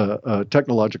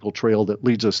technological trail that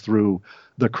leads us through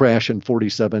the crash in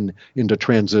 47 into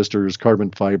transistors,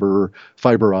 carbon fiber,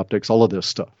 fiber optics, all of this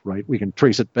stuff, right? We can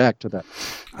trace it back to that.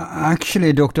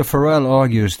 Actually, Dr. Farrell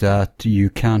argues that you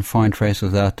can find traces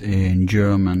of that in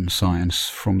German science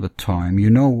from the time.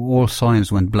 All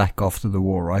science went black after the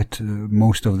war, right?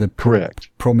 Most of the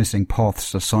promising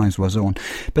paths that science was on.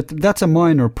 But that's a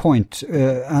minor point.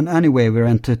 And anyway, we're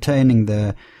entertaining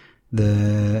the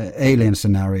alien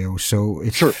scenario, so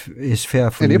it's fair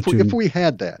for you to... if we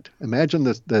had that, imagine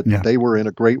that they were in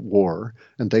a great war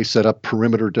and they set up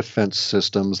perimeter defense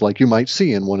systems like you might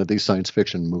see in one of these science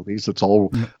fiction movies. It's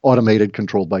all automated,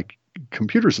 controlled by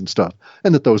computers and stuff,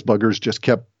 and that those buggers just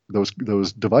kept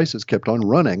those devices kept on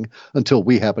running until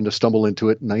we happened to stumble into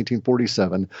it in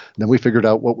 1947. And then we figured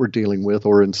out what we're dealing with,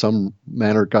 or in some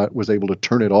manner was able to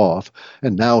turn it off.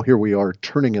 And now here we are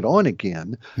turning it on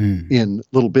again in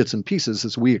little bits and pieces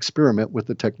as we experiment with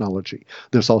the technology.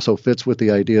 This also fits with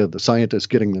the idea of the scientists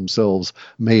getting themselves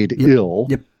made ill.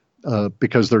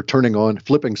 Because they're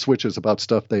flipping switches about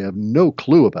stuff they have no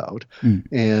clue about.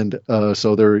 And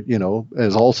so they're,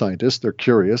 as all scientists, they're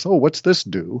curious, what's this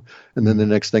do? And then the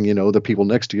next thing you know, the people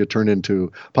next to you turn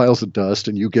into piles of dust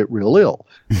and you get real ill,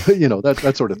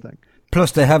 that sort of thing.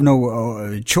 Plus, they have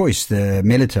no choice. The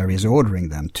military is ordering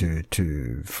them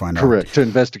to find out. Correct, to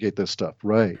investigate this stuff,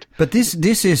 right. But this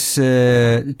is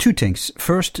two things.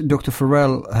 First, Dr.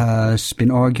 Farrell has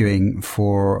been arguing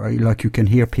for, like you can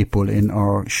hear people in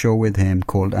our show with him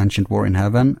called Ancient War in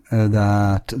Heaven,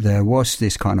 that there was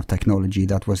this kind of technology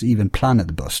that was even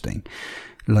planet busting.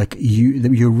 Like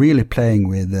you're really playing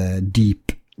with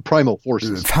deep primal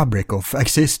forces, fabric of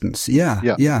existence.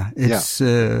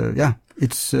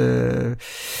 It's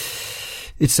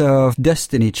a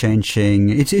destiny changing.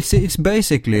 It's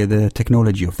basically the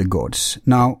technology of the gods.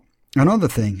 Now, another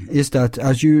thing is that,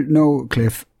 as you know,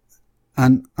 Cliff,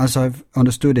 and as I've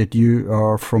understood it, you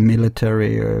are from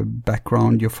military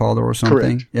background, your father or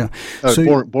something. Correct. Yeah.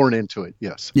 So born into it.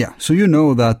 Yes. Yeah. So you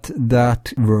know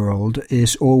that world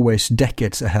is always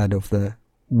decades ahead of the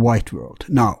white world.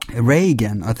 Now,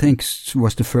 Reagan, I think,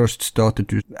 was the first started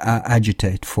to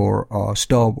agitate for a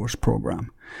Star Wars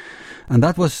program. And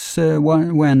that was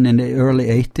when in the early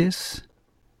 80s?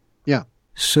 Yeah.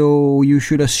 So you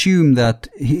should assume that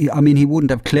he wouldn't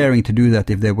have clearing to do that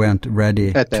if they weren't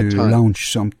ready to launch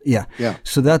some. Yeah.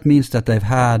 So that means that they've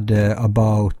had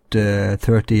about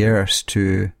 30 years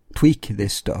to tweak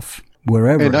this stuff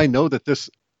wherever. And I know that this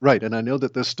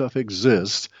stuff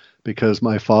exists because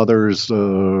my father's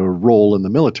role in the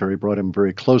military brought him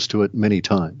very close to it many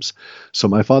times. So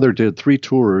my father did 3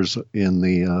 tours in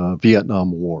the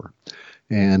Vietnam War.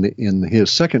 And in his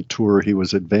second tour, he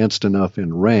was advanced enough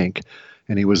in rank,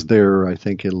 and he was there, I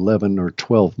think, 11 or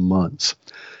 12 months.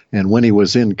 And when he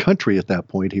was in country at that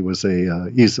point,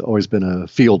 he's always been a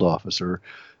field officer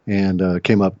and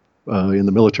came up in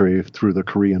the military through the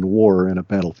Korean War in a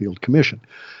battlefield commission.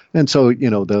 And so,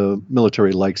 the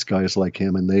military likes guys like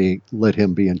him, and they let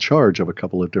him be in charge of a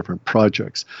couple of different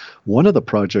projects. One of the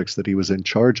projects that he was in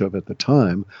charge of at the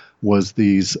time was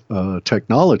this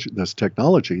technology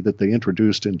that they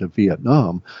introduced into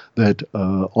Vietnam that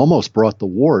almost brought the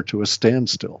war to a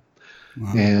standstill.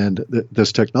 Wow. And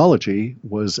this technology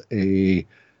was a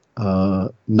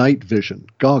night vision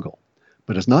goggle.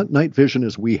 But it's not night vision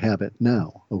as we have it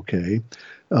now, okay?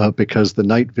 Because the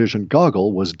night vision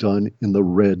goggle was done in the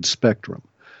red spectrum.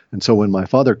 And so when my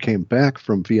father came back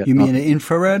from Vietnam... You mean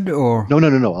infrared or...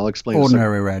 No. I'll explain.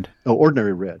 Ordinary red. Oh,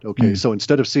 ordinary red. Okay. So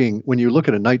instead of when you look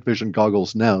at a night vision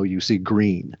goggles now, you see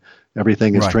green.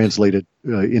 Everything is translated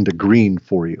into green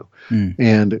for you.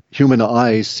 And human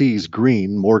eye sees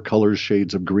green, more colors,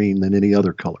 shades of green than any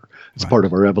other color. It's part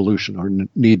of our evolution, our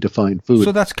need to find food.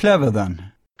 So that's clever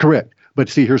then. Correct. But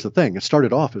see, here's the thing. It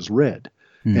started off as red.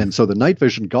 And so the night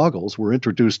vision goggles were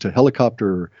introduced to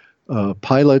helicopter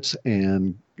pilots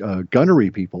and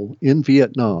gunnery people in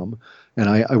Vietnam. And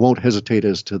I won't hesitate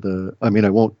I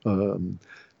won't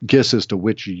guess as to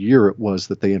which year it was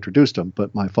that they introduced them,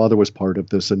 but my father was part of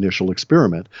this initial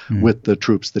experiment with the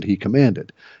troops that he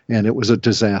commanded. And it was a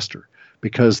disaster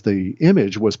because the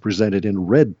image was presented in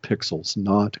red pixels,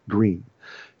 not green.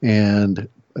 And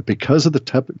because of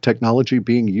the technology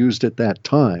being used at that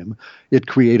time, it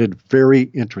created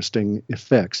very interesting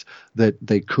effects that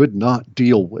they could not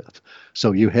deal with.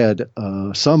 So you had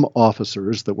some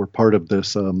officers that were part of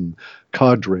this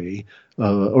cadre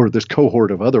or this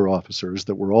cohort of other officers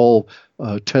that were all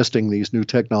testing these new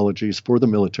technologies for the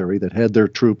military that had their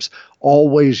troops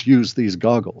always use these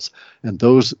goggles. And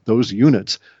those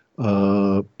units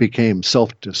became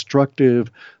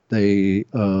self-destructive. They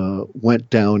went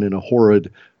down in a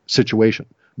horrid situation.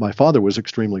 My father was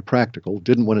extremely practical,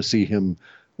 didn't want to see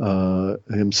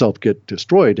himself get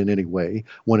destroyed in any way,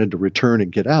 wanted to return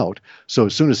and get out. So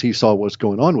as soon as he saw what was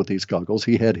going on with these goggles,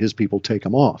 he had his people take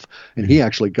them off. And he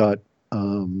actually got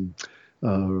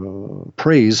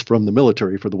praise from the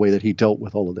military for the way that he dealt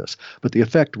with all of this. But the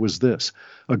effect was this.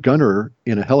 A gunner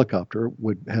in a helicopter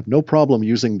would have no problem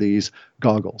using these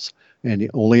goggles. And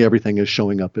only everything is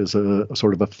showing up as a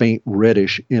sort of a faint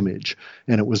reddish image.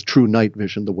 And it was true night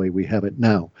vision the way we have it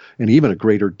now. And even a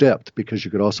greater depth, because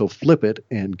you could also flip it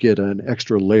and get an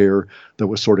extra layer that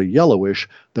was sort of yellowish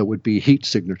that would be heat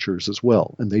signatures as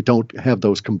well. And they don't have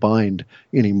those combined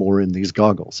anymore in these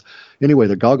goggles. Anyway,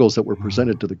 the goggles that were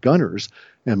presented to the gunners,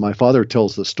 and my father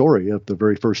tells the story of the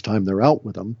very first time they're out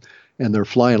with them, and they're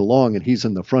flying along, and he's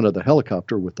in the front of the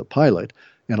helicopter with the pilot.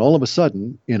 And all of a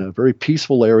sudden, in a very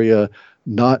peaceful area,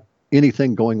 not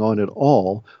anything going on at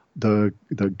all, the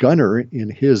gunner in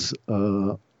his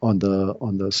on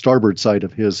the starboard side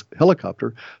of his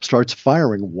helicopter starts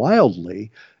firing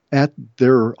wildly at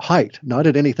their height, not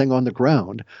at anything on the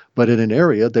ground, but at an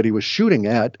area that he was shooting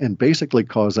at, and basically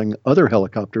causing other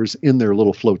helicopters in their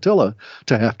little flotilla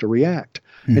to have to react.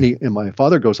 And my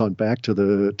father goes on back to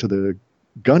the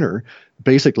gunner,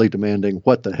 basically demanding,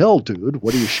 "What the hell, dude?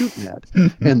 What are you shooting at?"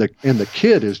 and the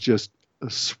kid is just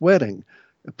sweating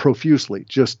profusely,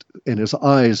 and his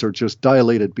eyes are just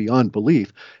dilated beyond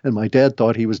belief. And my dad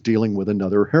thought he was dealing with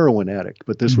another heroin addict,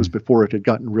 but this was before it had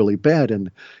gotten really bad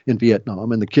in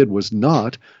Vietnam, and the kid was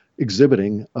not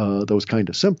exhibiting those kind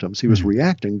of symptoms. He was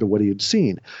reacting to what he had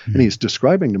seen. And he's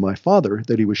describing to my father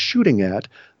that he was shooting at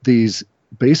these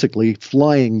basically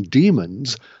flying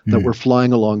demons that were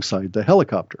flying alongside the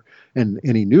helicopter. And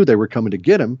he knew they were coming to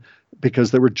get him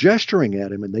because they were gesturing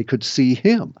at him and they could see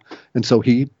him. And so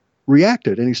he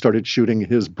reacted and he started shooting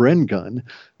his Bren gun,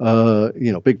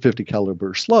 big 50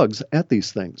 caliber slugs at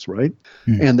these things, right?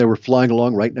 And they were flying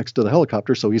along right next to the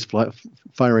helicopter. So he's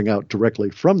firing out directly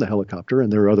from the helicopter,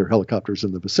 and there are other helicopters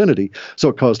in the vicinity. So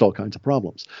it caused all kinds of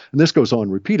problems. And this goes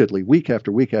on repeatedly, week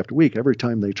after week after week. Every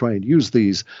time they try and use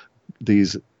these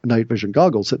night vision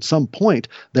goggles, at some point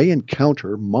they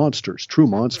encounter monsters, true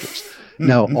monsters.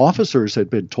 Now, officers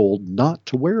had been told not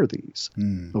to wear these.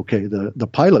 Okay, the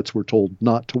pilots were told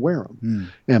not to wear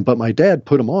them. But my dad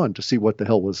put them on to see what the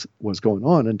hell was going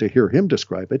on, and to hear him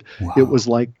describe it, it was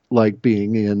like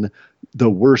being in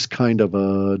the worst kind of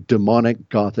a demonic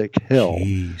gothic hell.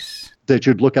 Jeez. That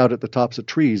you'd look out at the tops of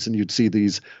trees and you'd see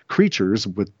these creatures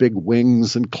with big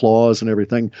wings and claws and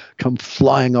everything come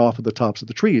flying off of the tops of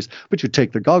the trees. But you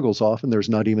take the goggles off and there's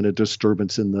not even a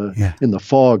disturbance in the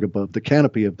fog above the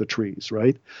canopy of the trees,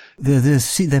 right?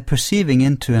 They're perceiving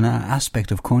into an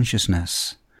aspect of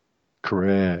consciousness.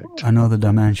 Correct. Another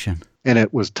dimension. And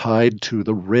it was tied to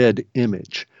the red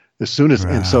image. As soon as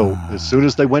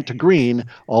they went to green,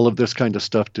 all of this kind of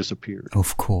stuff disappeared.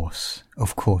 Of course.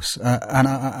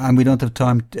 And we don't have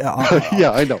time.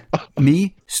 Yeah, I know.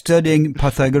 Me studying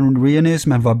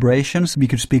Pythagoreanism and vibrations, we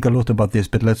could speak a lot about this,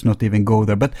 but let's not even go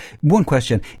there. But one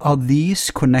question: are these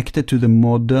connected to the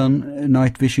modern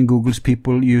night vision goggles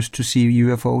people used to see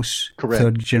UFOs? Correct.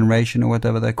 Third generation or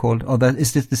whatever they're called.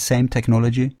 Is this the same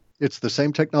technology? It's the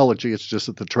same technology. It's just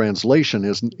that the translation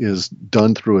is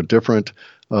done through a different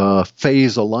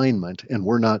phase alignment, and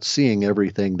we're not seeing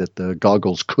everything that the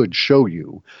goggles could show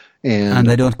you. And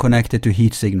they don't connect it to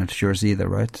heat signatures either,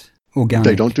 right? Organic.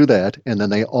 They don't do that, and then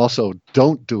they also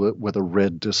don't do it with a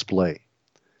red display.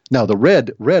 Now, the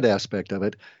red aspect of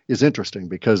it is interesting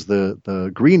because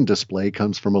the green display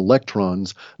comes from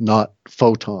electrons, not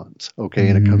photons, okay?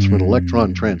 And it comes from an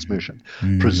electron transmission.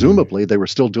 Presumably, they were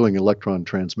still doing electron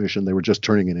transmission. They were just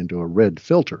turning it into a red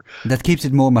filter. That keeps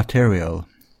it more material.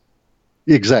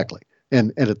 Exactly.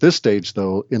 And at this stage,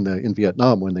 though, in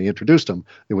Vietnam, when they introduced them,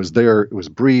 it was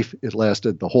brief. It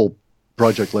lasted, the whole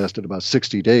project lasted about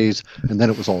 60 days, and then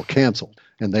it was all canceled.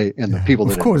 And the people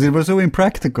that... Of course, it was so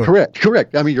impractical.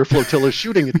 Correct. I mean, your flotillas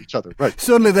shooting at each other, right?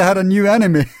 Suddenly they had a new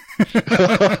enemy.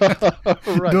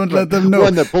 Don't let them know.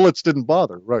 One that bullets didn't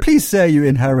bother, right? Please say you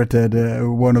inherited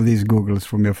one of these Googles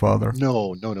from your father.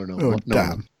 No. Oh,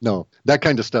 damn. No. That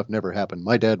kind of stuff never happened.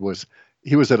 My dad was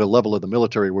at a level of the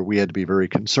military where we had to be very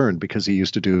concerned because he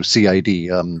used to do CID,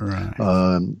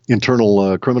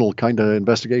 internal criminal kind of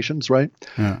investigations, right?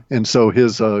 Yeah. And so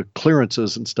his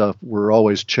clearances and stuff were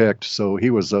always checked. So he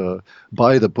was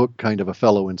by the book kind of a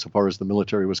fellow insofar as the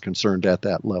military was concerned at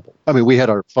that level. I mean, we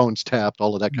had our phones tapped,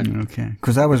 all of that kind of thing. Okay,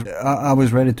 because I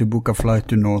was ready to book a flight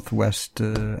to Northwest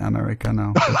America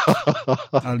now.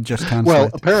 I'll just cancel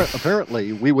Well, it.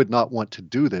 apparently we would not want to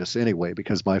do this anyway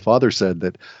because my father said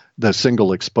that the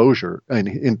single exposure, and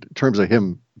in terms of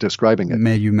him describing it,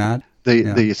 made you mad?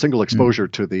 The single exposure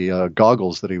to the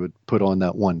goggles that he would put on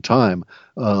that one time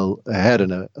had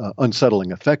an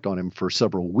unsettling effect on him for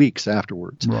several weeks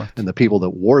afterwards. Right. And the people that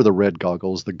wore the red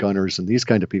goggles, the gunners and these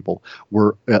kind of people,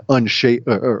 were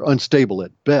unstable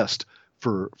at best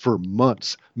for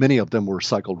months. Many of them were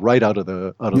cycled right out of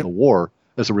the war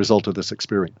as a result of this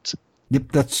experience.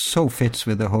 Yep, that so fits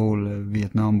with the whole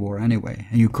Vietnam War anyway.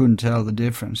 And you couldn't tell the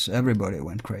difference. Everybody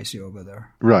went crazy over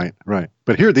there. Right.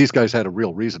 But here these guys had a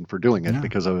real reason for doing it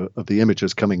because of the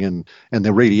images coming in and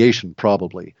the radiation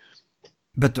probably.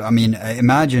 But, I mean,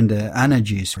 imagine the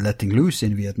energies letting loose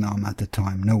in Vietnam at the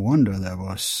time. No wonder that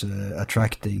was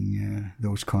attracting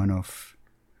those kind of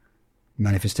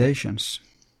manifestations.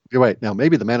 You're right. Now,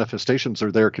 maybe the manifestations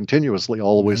are there continuously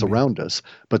always around us,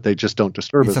 but they just don't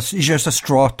disturb us. It's just a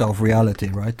strata of reality,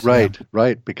 right?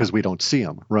 Right, because we don't see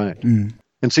them, right. And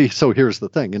see, so here's the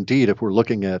thing. Indeed, if we're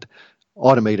looking at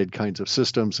automated kinds of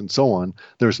systems and so on,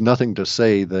 there's nothing to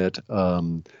say that,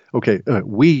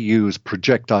 we use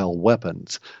projectile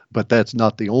weapons, but that's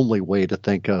not the only way to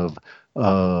think of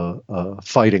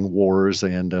fighting wars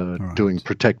and doing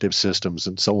protective systems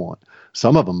and so on.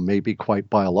 Some of them may be quite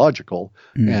biological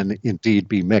and indeed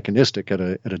be mechanistic at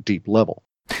a deep level.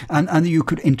 And you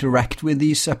could interact with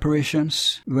these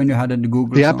apparitions when you had the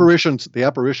Google. The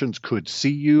apparitions could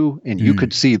see you and you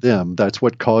could see them. That's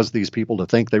what caused these people to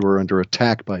think they were under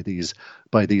attack by these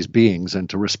beings and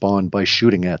to respond by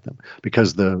shooting at them,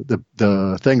 because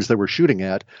the things they were shooting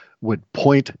at would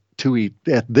point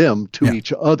at them to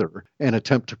each other and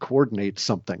attempt to coordinate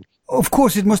something. Of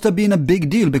course, it must have been a big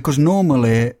deal because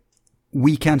normally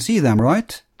we can't see them,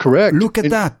 right? Correct. Look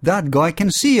at that guy can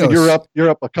see us. You're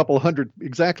up a couple of hundred,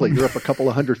 exactly. You're up a couple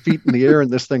of 100 feet in the air and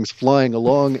this thing's flying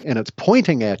along and it's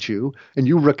pointing at you and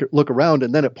you look around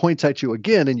and then it points at you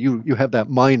again and you have that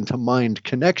mind-to-mind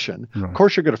connection. Right. Of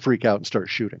course you're going to freak out and start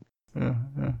shooting. Yeah.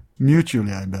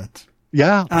 Mutually, I bet.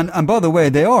 Yeah. And by the way,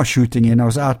 they are shooting in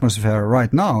our atmosphere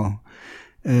right now.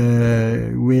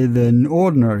 With an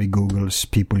ordinary Googles,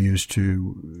 people used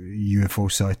to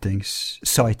UFO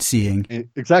sightseeing.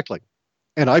 Exactly.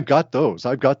 And I've got those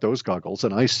goggles,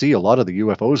 and I see a lot of the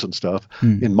UFOs and stuff.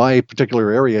 In my particular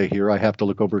area here, I have to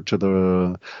look over to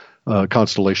the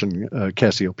constellation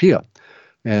Cassiopeia.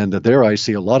 And there I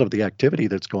see a lot of the activity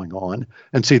that's going on.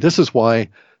 And see, this is why,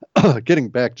 getting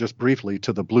back just briefly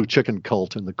to the Blue Chicken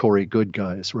cult and the Corey Good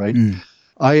guys, right?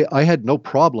 I had no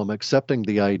problem accepting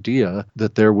the idea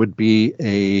that there would be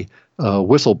a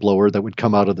whistleblower that would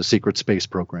come out of the secret space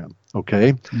program,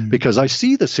 okay? Because I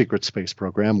see the secret space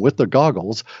program with the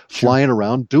goggles flying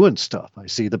around doing stuff. I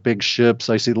see the big ships.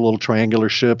 I see the little triangular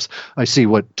ships. I see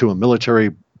what to a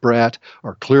military brat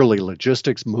are clearly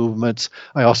logistics movements.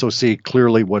 I also see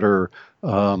clearly what are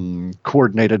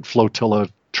coordinated flotilla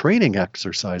training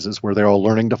exercises where they're all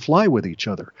learning to fly with each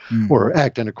other or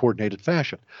act in a coordinated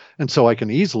fashion. And so I can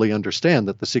easily understand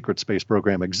that the secret space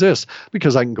program exists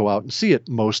because I can go out and see it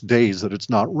most days that it's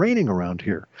not raining around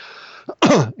here.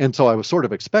 And so I was sort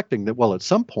of expecting that, well, at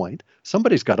some point,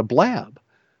 somebody's got a blab.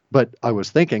 But I was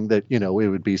thinking that, it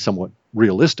would be somewhat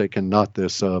realistic and not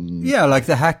this... like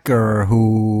the hacker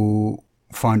who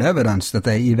found evidence that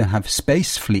they even have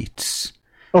space fleets.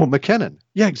 Oh, McKinnon.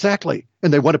 Yeah, exactly.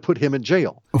 And they want to put him in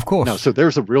jail. Of course. Now, so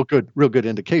there's a real good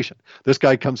indication. This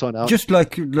guy comes on out. Just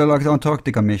like the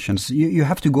Antarctica missions, you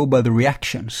have to go by the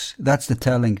reactions. That's the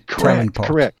telling part.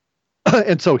 Correct.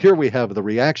 And so here we have the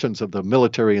reactions of the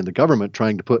military and the government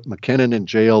trying to put McKinnon in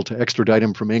jail to extradite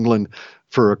him from England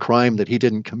for a crime that he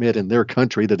didn't commit in their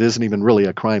country that isn't even really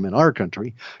a crime in our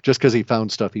country, just because he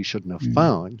found stuff he shouldn't have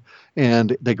found.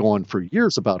 And they go on for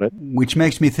years about it. Which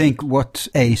makes me think, what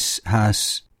ace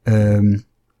has Assange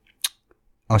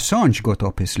got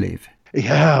up his sleeve?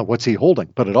 Yeah, what's he holding?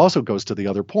 But it also goes to the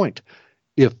other point.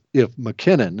 If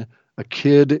McKinnon, a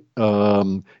kid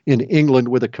in England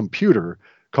with a computer,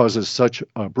 causes such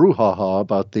a brouhaha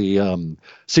about the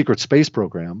secret space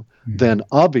program, then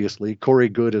obviously Corey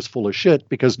Goode is full of shit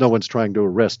because no one's trying to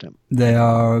arrest him. They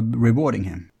are rewarding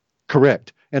him.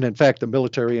 Correct. And in fact, the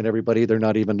military and everybody, they're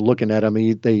not even looking at him.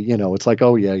 It's like,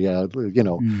 oh, yeah,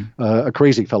 a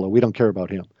crazy fellow. We don't care about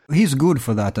him. He's good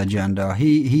for that agenda.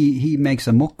 He makes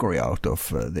a mockery out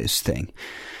of this thing.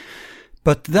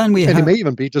 But then it may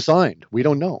even be designed. We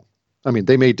don't know. I mean,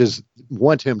 they may just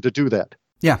want him to do that.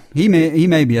 Yeah, he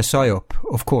may be a psyop,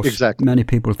 of course. Exactly. Many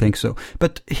people think so.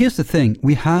 But here's the thing.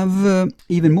 We have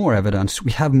even more evidence.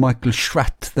 We have Michael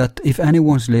Schratt, that if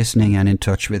anyone's listening and in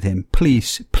touch with him,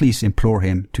 please implore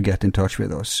him to get in touch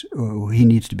with us. He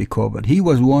needs to be covered. He's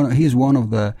one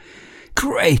of the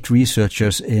great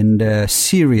researchers in the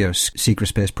Sirius Secret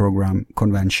Space Program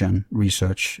Convention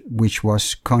research, which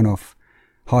was kind of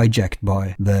hijacked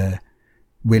by the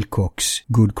Wilcox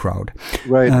Good crowd.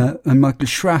 Right. And Michael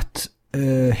Schratt,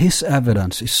 his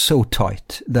evidence is so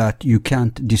tight that you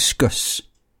can't discuss.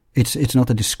 It's not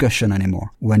a discussion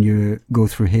anymore when you go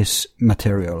through his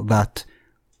material that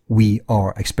we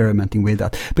are experimenting with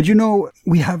that. But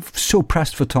we have so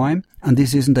pressed for time, and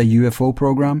this isn't a UFO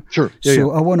program. Sure.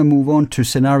 I want to move on to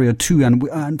scenario 2, and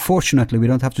unfortunately we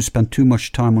don't have to spend too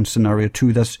much time on scenario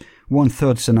 2. There's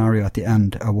 1/3 scenario at the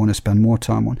end I want to spend more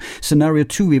time on. Scenario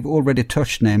 2 we've already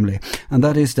touched, namely, and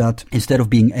that is that instead of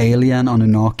being alien,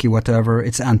 Anunnaki, whatever,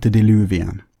 it's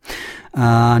antediluvian.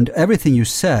 And everything you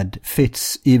said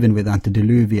fits even with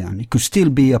antediluvian. It could still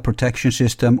be a protection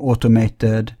system,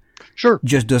 automated. Sure.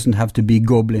 Just doesn't have to be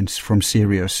goblins from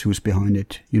Sirius who's behind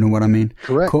it. You know what I mean?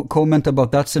 Correct. Comment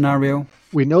about that scenario?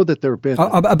 We know that there have been...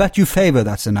 I bet you favor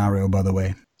that scenario, by the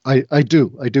way. I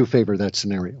do favor that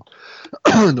scenario.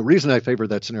 The reason I favor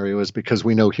that scenario is because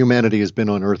we know humanity has been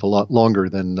on Earth a lot longer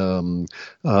than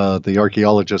the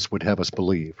archaeologists would have us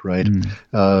believe, right? And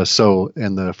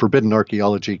the forbidden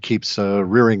archaeology keeps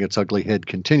rearing its ugly head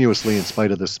continuously in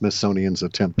spite of the Smithsonian's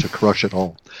attempt to crush it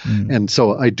all. And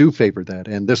so I do favor that.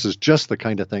 And this is just the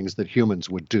kind of things that humans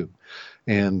would do.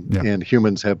 And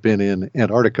humans have been in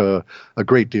Antarctica a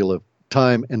great deal of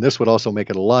time. And this would also make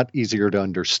it a lot easier to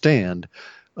understand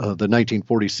the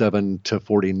 1947 to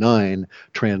 49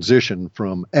 transition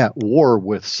from at war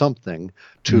with something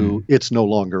to it's no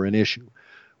longer an issue.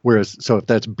 Whereas, so if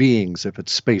that's beings, if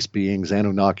it's space beings,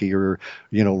 Anunnaki or,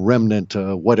 remnant,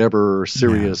 whatever,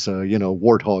 Sirius,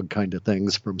 warthog kind of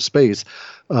things from space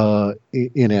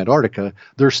in Antarctica,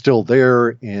 they're still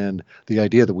there. And the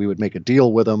idea that we would make a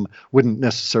deal with them wouldn't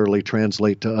necessarily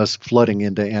translate to us flooding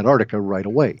into Antarctica right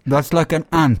away. That's like an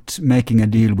ant making a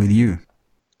deal with you.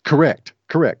 Correct.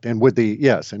 And with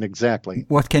and exactly.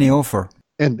 What can he offer?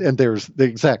 And there's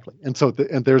exactly. And so,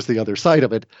 and there's the other side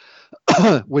of it.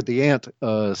 With the ant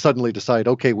suddenly decide,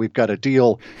 okay, we've got a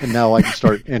deal, and now I can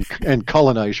start and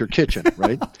colonize your kitchen,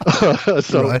 right?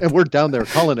 Right. And we're down there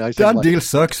colonizing. That deal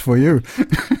sucks for you.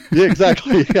 Yeah,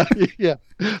 exactly. Yeah.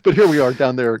 But here we are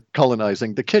down there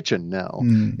colonizing the kitchen now.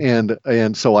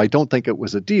 And so I don't think it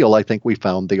was a deal. I think we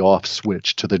found the off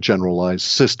switch to the generalized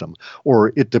system,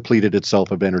 or it depleted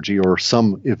itself of energy, or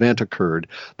some event occurred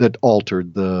that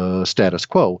altered the status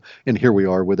quo. And here we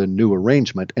are with a new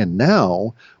arrangement. And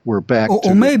now we're back to...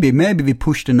 Or maybe we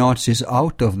pushed the Nazis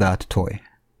out of that toy.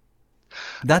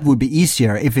 That would be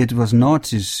easier if it was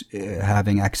Nazis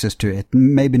having access to it,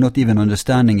 maybe not even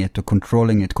understanding it or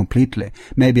controlling it completely.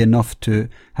 Maybe enough to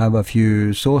have a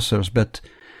few saucers, but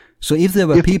so if there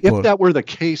were people... If that were the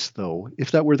case, though,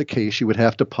 you would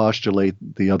have to postulate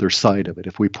the other side of it.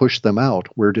 If we pushed them out,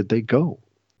 where did they go?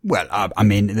 Well, I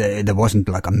mean, there wasn't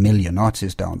like a million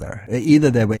Nazis down there. Either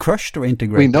they were crushed or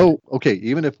integrated. We know, okay,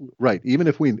 even if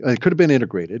it could have been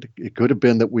integrated, it could have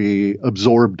been that we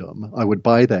absorbed them. I would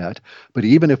buy that. But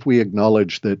even if we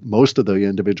acknowledge that most of the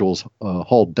individuals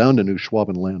hauled down to New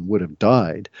Schwabenland would have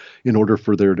died in order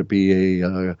for there to be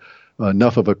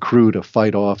enough of a crew to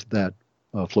fight off that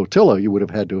flotilla, you would have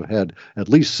had to have had at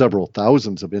least several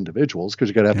thousands of individuals, because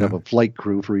you're going to have a flight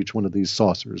crew for each one of these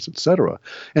saucers, etc.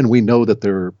 And we know that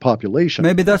their population...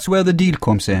 Maybe that's where the deal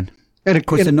comes in.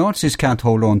 Because the Nazis can't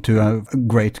hold on to a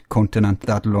great continent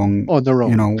that long on their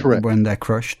own, correct. When they're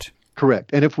crushed.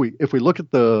 Correct. And if we look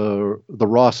at the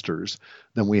rosters,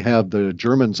 then we have the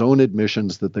Germans' own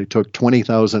admissions that they took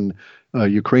 20,000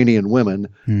 Ukrainian women,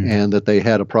 and that they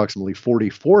had approximately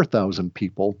 44,000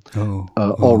 people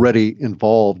already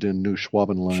involved in New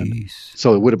Schwabenland. Jeez.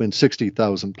 So it would have been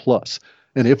 60,000 plus.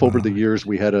 And if over the years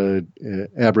we had a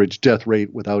average death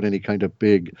rate without any kind of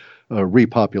big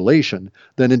repopulation,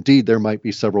 then indeed there might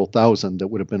be several thousand that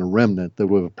would have been a remnant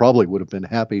that probably would have been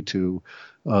happy to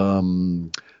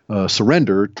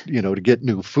surrender, to get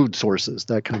new food sources,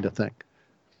 that kind of thing.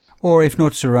 Or if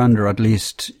not surrender, at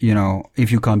least,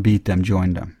 if you can't beat them,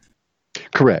 join them.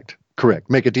 Correct.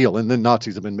 Make a deal. And then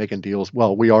Nazis have been making deals.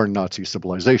 Well, we are Nazi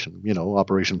civilization,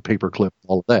 Operation Paperclip,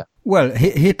 all of that. Well,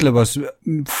 Hitler was,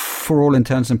 for all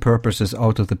intents and purposes,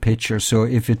 out of the picture. So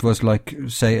if it was like,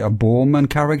 say, a Bormann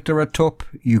character at top,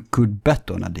 you could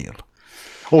bet on a deal.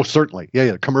 Oh, certainly.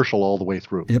 Yeah, commercial all the way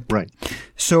through. Yep. Right.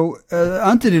 So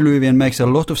antediluvian makes a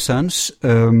lot of sense.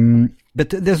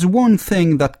 But there's one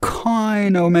thing that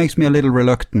kind of makes me a little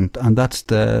reluctant, and that's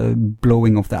the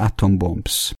blowing of the atom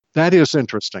bombs. That is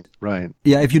interesting, right?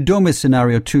 Yeah, if you're done with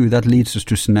scenario 2, that leads us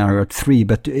to scenario 3.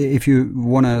 But if you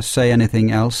want to say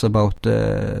anything else about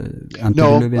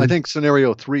antediluvian? No, I think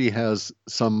scenario 3 has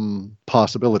some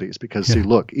possibilities because, see,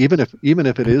 look, even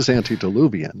if it is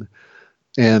antediluvian,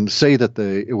 and say that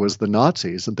it was the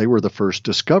Nazis and they were the first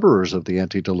discoverers of the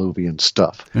antediluvian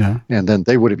stuff. Yeah. And then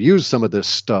they would have used some of this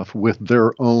stuff with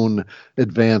their own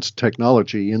advanced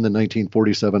technology in the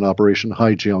 1947 Operation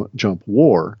High Jump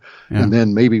War. Yeah. And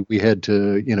then maybe we had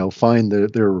to, find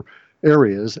their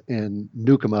areas and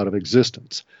nuke them out of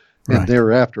existence. Right. And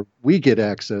thereafter, we get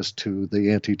access to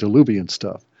the antediluvian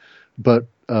stuff. But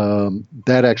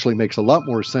that actually makes a lot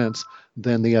more sense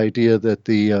than the idea that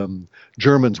the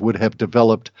Germans would have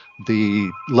developed the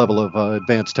level of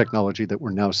advanced technology that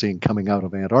we're now seeing coming out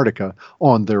of Antarctica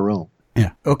on their own.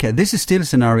 Yeah. Okay, this is still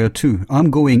scenario 2.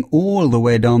 I'm going all the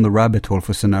way down the rabbit hole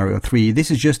for scenario 3. This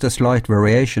is just a slight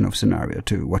variation of scenario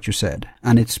 2, what you said.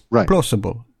 And it's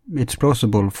plausible. It's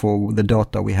plausible for the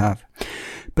data we have.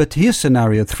 But here's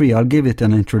scenario 3. I'll give it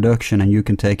an introduction and you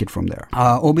can take it from there.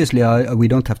 Obviously, we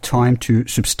don't have time to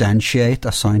substantiate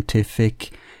a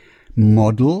scientific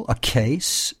model, a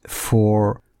case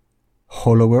for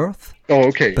Hollow Earth. Oh,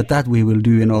 okay. But that we will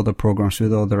do in other programs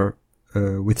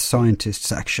with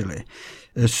scientists, actually.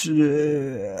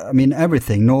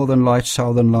 Everything, Northern Light,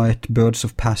 Southern Light, Birds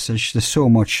of Passage, there's so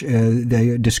much.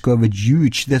 They discovered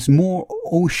there's more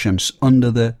oceans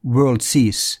under the world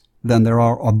seas than there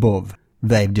are above.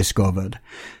 They've discovered.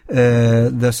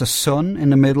 There's a sun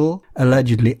in the middle,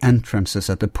 allegedly entrances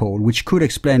at the pole, which could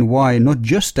explain why not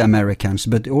just the Americans,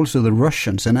 but also the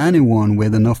Russians and anyone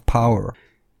with enough power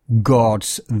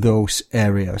guards those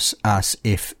areas as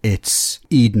if it's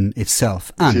Eden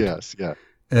itself. And yes,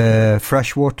 yeah.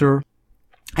 Freshwater,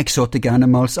 exotic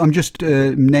animals. I'm just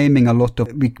naming a lot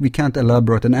of, we can't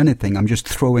elaborate on anything. I'm just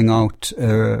throwing out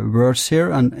words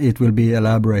here, and it will be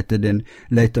elaborated in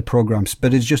later programs.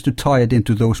 But it's just to tie it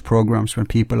into those programs when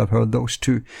people have heard those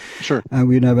too. Sure. And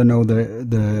we never know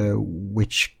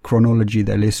which chronology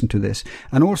they listen to this.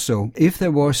 And also, if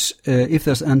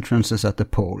there's entrances at the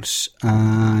poles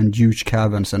and huge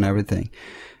caverns and everything,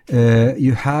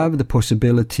 you have the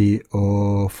possibility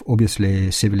of,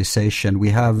 obviously, civilization.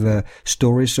 We have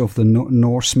stories of the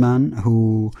Norseman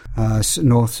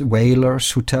North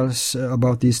Whalers who tell us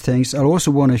about these things. I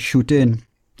also want to shoot in.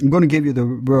 I'm going to give you the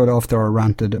word after I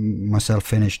ranted myself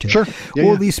finished here. Sure. Yeah,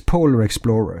 All these polar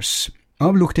explorers.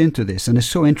 I've looked into this, and it's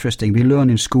so interesting. We learn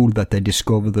in school that they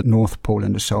discovered the North Pole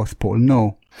and the South Pole.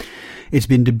 No. It's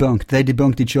been debunked. They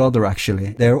debunked each other,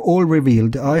 actually. They're all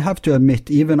revealed. I have to admit,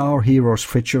 even our heroes,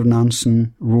 Fridtjof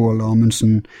Nansen, Roald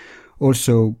Amundsen,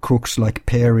 also crooks like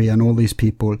Peary and all these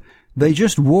people, they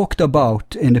just walked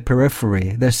about in the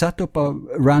periphery. They set up a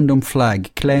random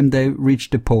flag, claimed they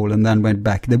reached the pole, and then went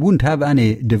back. They wouldn't have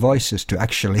any devices to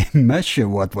actually measure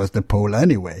what was the pole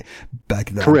anyway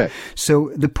back then. Correct.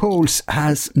 So the poles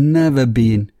has never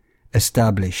been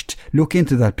established. Look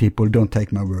into that, people. Don't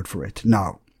take my word for it.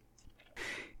 Now,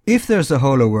 if there's a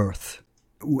hollow earth,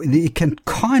 it can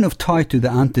kind of tie to the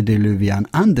antediluvian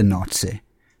and the Nazi.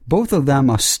 Both of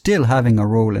them are still having a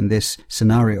role in this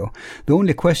scenario. The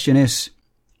only question is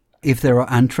if there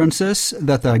are entrances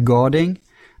that are guarding,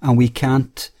 and we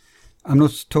can't, I'm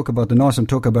not talking about the Nazis, I'm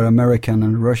talking about American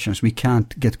and Russians, we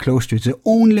can't get close to it. The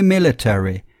only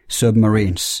military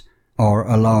submarines are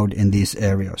allowed in these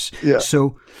areas. Yeah.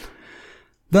 So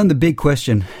then the big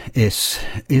question is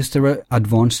there an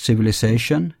advanced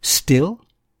civilization still?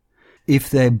 if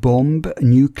they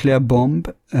nuclear bomb,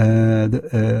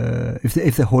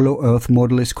 if the hollow Earth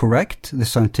model is correct, the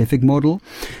scientific model,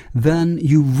 then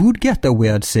you would get a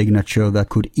weird signature that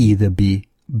could either be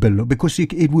below, because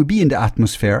it would be in the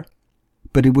atmosphere,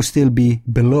 but it would still be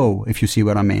below, if you see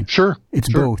what I mean. Sure. It's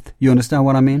sure. both. You understand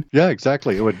what I mean? Yeah,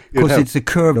 exactly. Because it's the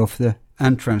curve of the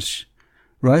entrance,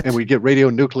 right? And we get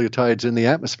radionucleotides in the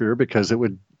atmosphere because it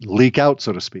would leak out,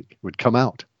 so to speak. It would come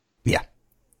out.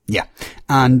 Yeah.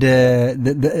 And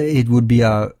it would be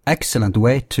an excellent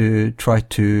way to try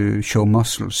to show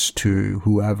muscles to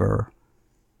whoever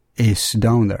is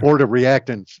down there. Or to react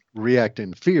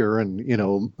in fear.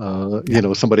 And,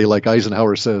 somebody like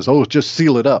Eisenhower says, oh, just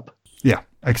seal it up. Yeah,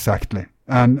 exactly.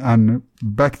 And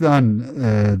back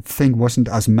then, thing wasn't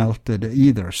as melted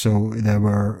either, so there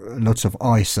were lots of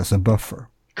ice as a buffer.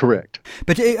 Correct.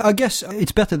 But I guess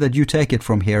it's better that you take it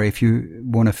from here if you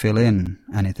want to fill in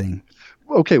anything.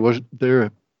 Okay, well,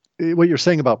 what you're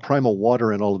saying about primal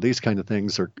water and all of these kind of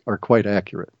things are quite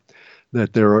accurate.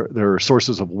 That there are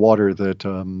sources of water that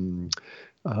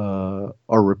are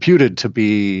reputed to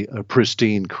be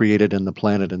pristine, created in the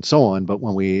planet and so on, but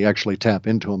when we actually tap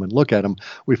into them and look at them,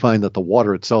 we find that the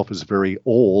water itself is very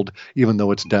old, even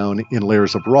though it's down in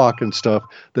layers of rock and stuff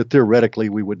that theoretically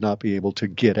we would not be able to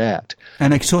get at.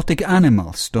 And exotic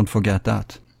animals, don't forget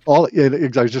that. I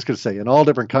was just going to say, and all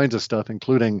different kinds of stuff,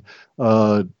 including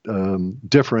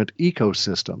different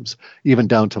ecosystems, even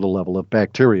down to the level of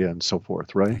bacteria and so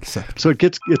forth, right? Exactly. So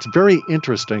it's very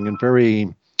interesting and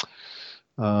very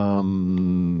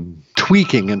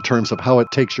tweaking in terms of how it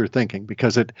takes your thinking,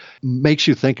 because it makes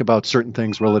you think about certain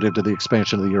things relative to the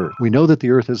expansion of the Earth. We know that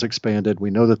the Earth has expanded. We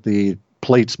know that the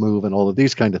plates move and all of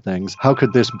these kind of things. How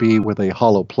could this be with a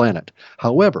hollow planet?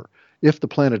 However, if the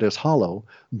planet is hollow,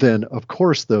 then of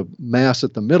course the mass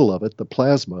at the middle of it, the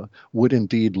plasma, would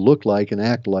indeed look like and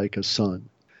act like a sun.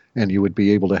 And you would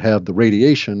be able to have the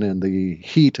radiation and the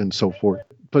heat and so forth.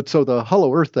 But so the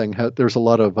hollow Earth thing, there's a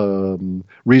lot of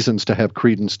reasons to have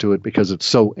credence to it because it's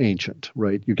so ancient,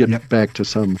 right? You get back to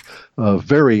some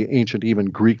very ancient,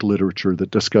 even Greek literature that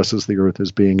discusses the Earth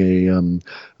as being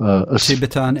a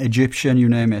Tibetan, Egyptian, you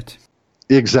name it.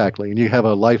 Exactly. And you have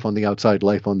a life on the outside,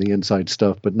 life on the inside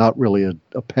stuff, but not really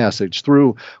a passage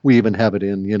through. We even have it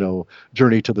in,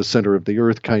 Journey to the Center of the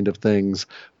Earth kind of things,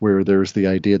 where there's the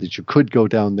idea that you could go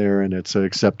down there and it's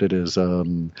accepted as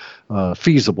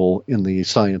feasible in the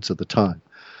science of the time.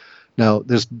 Now,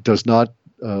 this does not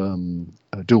do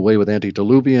away with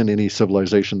antediluvian. Any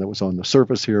civilization that was on the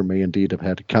surface here may indeed have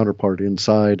had a counterpart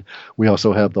inside. We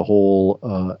also have the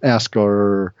whole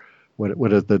Asgard,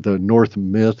 what is the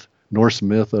Norse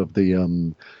myth of the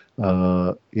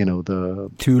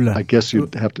the Tula. I guess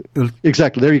you'd have to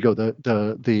exactly. There you go.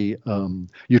 The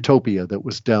utopia that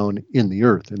was down in the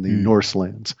earth in the Norse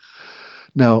lands.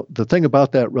 Now, the thing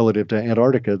about that relative to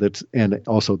Antarctica and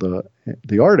also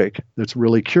the Arctic that's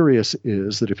really curious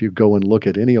is that if you go and look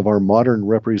at any of our modern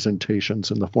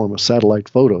representations in the form of satellite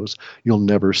photos, you'll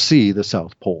never see the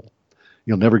South Pole.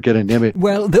 You'll never get an image.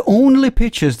 Well, the only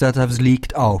pictures that have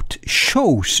leaked out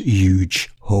shows huge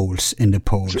holes in the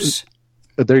poles.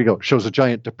 There you go. Shows a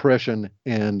giant depression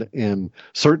and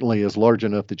certainly is large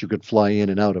enough that you could fly in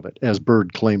and out of it, as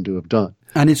Byrd claimed to have done.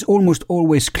 And it's almost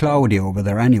always cloudy over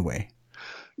there anyway.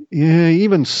 Yeah,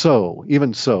 even so.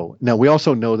 Now, we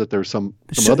also know that there's some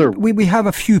other... We have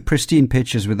a few pristine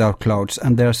pictures without clouds,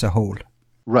 and there's a hole.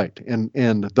 Right,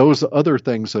 and those other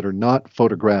things that are not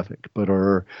photographic but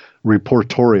are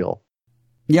reportorial.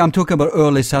 Yeah, I'm talking about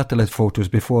early satellite photos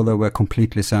before they were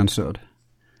completely censored.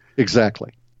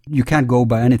 Exactly. You can't go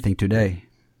by anything today,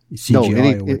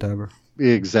 CGI or whatever.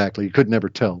 Exactly, you could never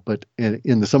tell. But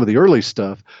in some of the early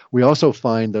stuff, we also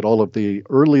find that all of the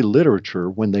early literature,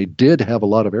 when they did have a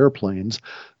lot of airplanes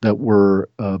that were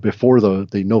before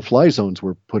the no-fly zones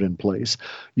were put in place,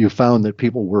 you found that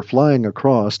people were flying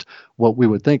across what we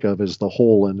would think of as the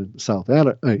hole in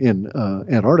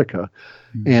Antarctica,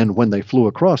 and when they flew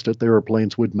across it, the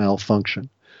airplanes would malfunction.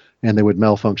 And they would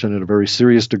malfunction at a very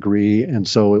serious degree, and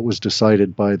so it was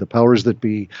decided by the powers that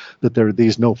be that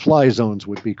these no-fly zones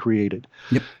would be created.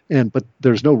 Yep. But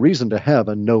there's no reason to have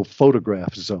a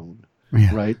no-photograph zone,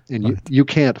 right? And you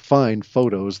can't find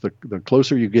photos. The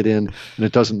closer you get in, and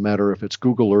it doesn't matter if it's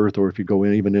Google Earth or if you go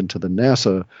even into the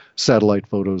NASA satellite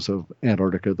photos of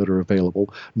Antarctica that are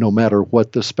available, no matter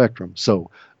what the spectrum.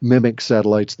 So mimic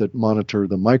satellites that monitor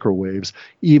the microwaves,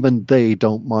 even they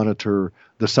don't monitor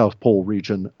the South Pole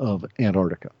region of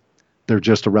Antarctica. They're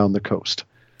just around the coast.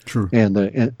 True. And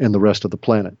the rest of the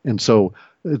planet. And so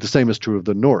the same is true of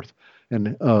the North.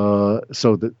 And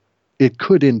so that it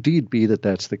could indeed be that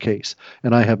that's the case.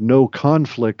 And I have no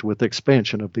conflict with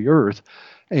expansion of the Earth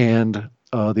and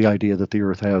the idea that the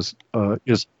Earth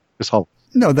is hollow.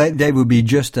 No, they would be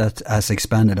just as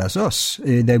expanded as us.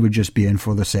 They would just be in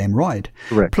for the same ride.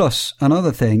 Correct. Plus,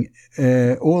 another thing,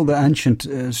 all the ancient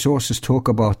sources talk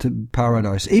about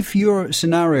paradise. If your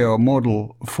scenario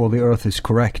model for the Earth is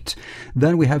correct,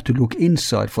 then we have to look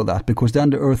inside for that, because then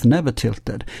the Earth never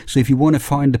tilted. So if you want to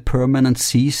find the permanent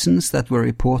seasons that were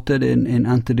reported in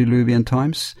antediluvian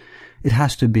times, it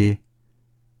has to be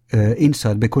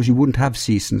inside, because you wouldn't have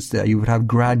seasons there. You would have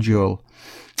gradual.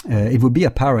 It would be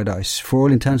a paradise. For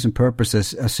all intents and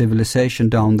purposes, a civilization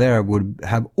down there would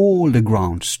have all the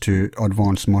grounds to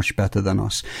advance much better than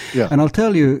us. Yeah. And I'll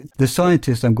tell you, the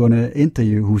scientist I'm going to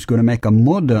interview who's going to make a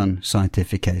modern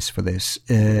scientific case for this,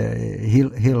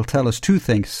 he'll tell us two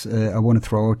things I want to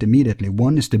throw out immediately.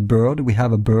 One is the bird. We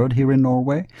have a bird here in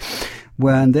Norway.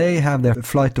 When they have their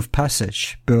flight of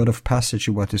passage, bird of passage,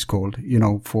 what is called,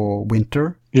 for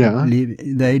winter,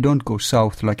 they don't go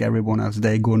south like everyone else.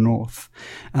 They go north.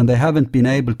 And they haven't been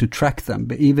able to track them.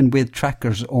 But even with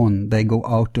trackers on, they go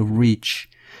out of reach.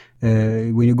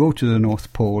 When you go to the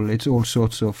North Pole, it's all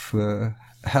sorts of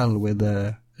hell with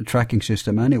the tracking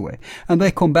system anyway. And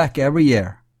they come back every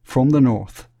year from the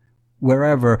north.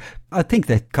 Wherever, I think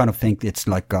they kind of think it's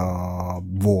like a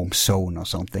warm zone or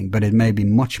something, but it may be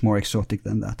much more exotic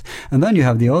than that. And then you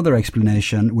have the other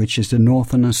explanation, which is the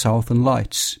northern and southern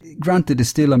lights. Granted, it's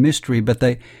still a mystery, but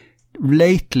they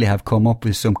lately have come up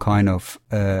with some kind of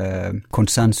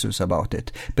consensus about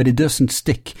it. But it doesn't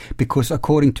stick, because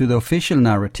according to the official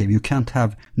narrative, you can't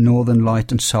have northern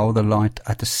light and southern light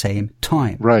at the same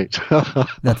time. Right.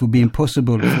 That would be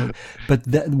impossible. But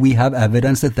we have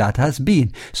evidence that has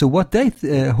been. So what they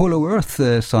Hollow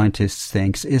Earth scientists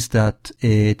thinks is that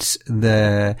it's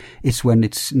when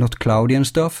it's not cloudy and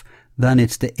stuff, then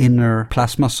it's the inner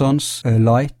plasma suns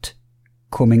light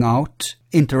coming out,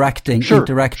 interacting with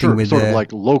sort of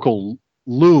like local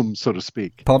loom, so to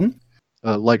speak. Pardon?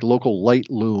 Like local light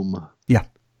loom. Yeah,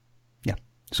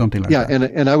 something like that. Yeah,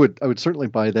 and I would certainly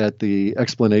buy that. The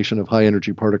explanation of high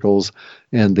energy particles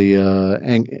and the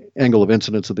angle of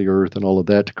incidence of the Earth and all of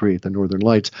that to create the northern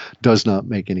lights does not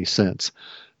make any sense.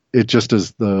 It just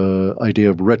is the idea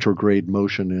of retrograde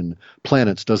motion in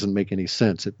planets doesn't make any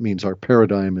sense. It means our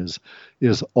paradigm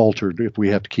is altered if we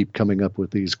have to keep coming up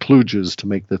with these kludges to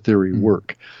make the theory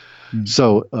work.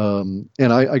 So,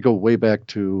 and I go way back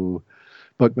to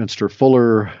Buckminster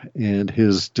Fuller and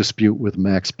his dispute with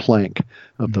Max Planck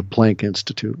of the Planck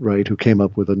Institute, right, who came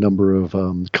up with a number of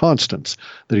constants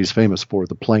that he's famous for,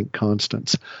 the Planck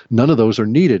constants. None of those are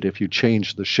needed if you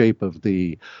change the shape of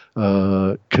the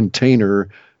container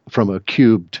from a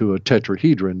cube to a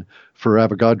tetrahedron. For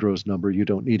Avogadro's number, you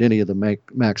don't need any of the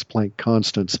Max Planck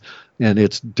constants and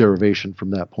its derivation from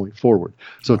that point forward.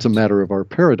 So it's a matter of our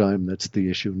paradigm that's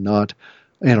the issue,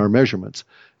 and our measurements.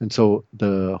 And so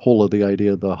the whole of the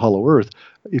idea of the hollow Earth,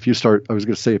 if you start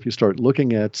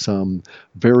looking at some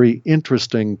very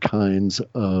interesting kinds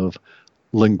of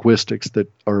linguistics that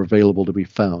are available to be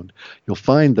found, you'll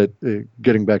find that,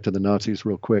 getting back to the Nazis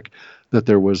real quick, that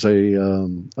there was a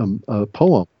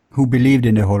poem. Who believed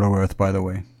in the hollow Earth, by the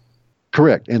way.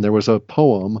 Correct. And there was a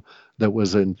poem that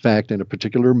was, in fact, in a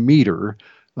particular meter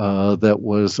that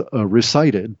was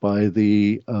recited by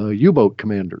the U-boat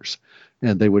commanders.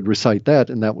 And they would recite that,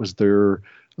 and that was their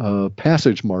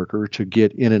passage marker to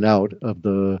get in and out of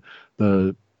the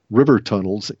river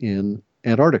tunnels in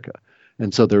Antarctica.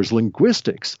 And so there's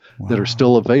linguistics that are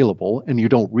still available, and you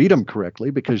don't read them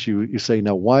correctly because you say,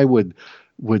 now, why would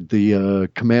the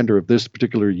commander of this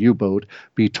particular U-boat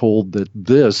be told that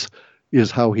this is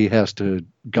how he has to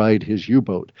guide his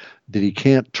U-boat, that he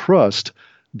can't trust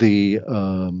the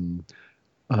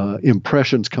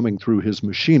impressions coming through his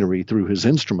machinery, through his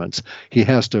instruments. He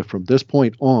has to, from this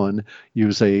point on,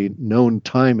 use a known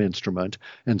time instrument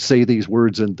and say these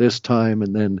words in this time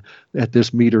and then at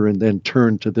this meter and then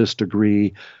turn to this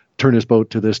degree, turn his boat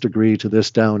to this degree, to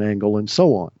this down angle, and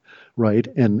so on, right?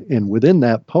 And within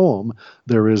that poem,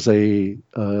 there is a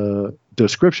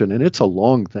description, and it's a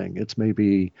long thing. It's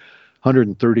maybe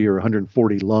 130 or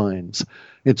 140 lines.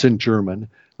 It's in German.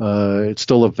 It's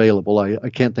still available. I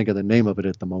can't think of the name of it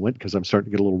at the moment because I'm starting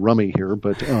to get a little rummy here.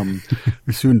 But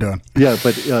we're soon done. Yeah,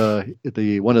 but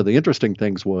one of the interesting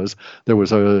things was there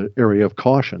was a area of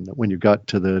caution that when you got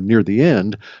to near the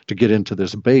end to get into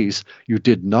this base, you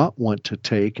did not want to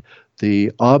take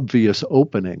the obvious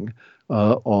opening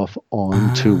off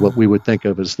onto what we would think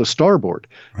of as the starboard,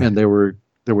 right. And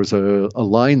there was a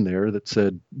line there that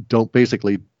said, don't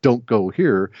go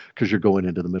here because you're going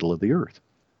into the middle of the Earth.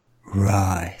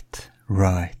 Right.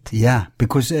 Right, yeah,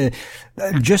 because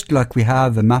just like we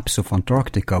have maps of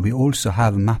Antarctica, we also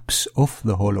have maps of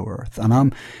the Hollow Earth. And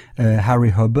I'm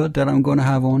Harry Hubbard that I'm going to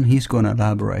have on. He's going to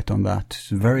elaborate on that. It's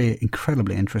very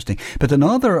incredibly interesting. But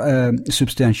another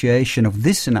substantiation of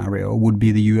this scenario would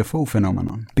be the UFO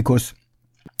phenomenon, because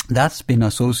that's been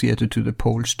associated to the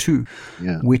poles too,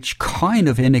 which kind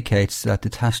of indicates that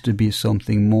it has to be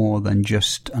something more than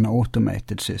just an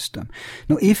automated system.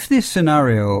 Now, if this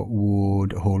scenario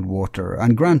would hold water,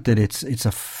 and granted it's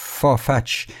a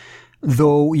far-fetched,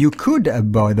 though you could,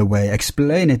 by the way,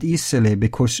 explain it easily,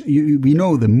 because we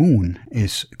know the moon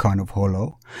is kind of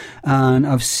hollow. And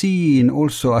I've seen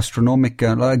also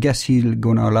astronomical, I guess he's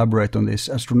going to elaborate on this,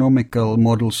 astronomical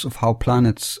models of how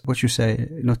planets, what you say,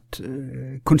 not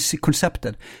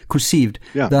conceived,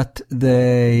 that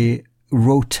they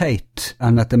rotate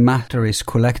and that the matter is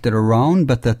collected around,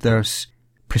 but that there's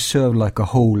preserved like a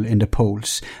hole in the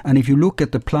poles. And if you look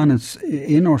at the planets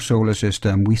in our solar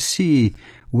system, we see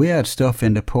weird stuff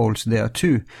in the poles there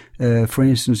too. For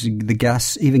instance,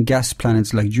 even gas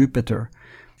planets like Jupiter.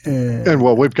 And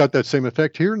well, we've got that same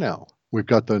effect here now. We've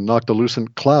got the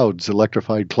noctilucent clouds,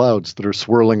 electrified clouds that are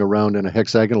swirling around in a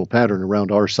hexagonal pattern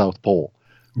around our South Pole,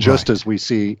 just as we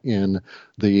see in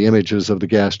the images of the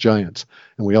gas giants.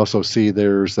 And we also see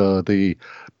there's the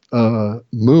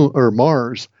moon or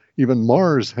Mars. Even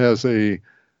Mars has I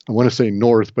want to say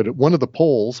north, but one of the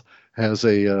poles has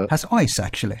has ice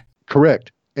actually.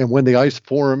 Correct. And when the ice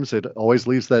forms, it always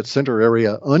leaves that center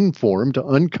area unformed,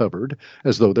 uncovered,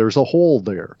 as though there's a hole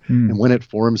there. And when it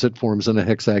forms in a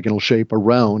hexagonal shape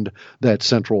around that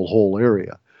central hole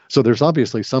area. So there's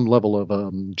obviously some level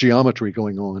of geometry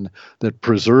going on that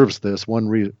preserves this one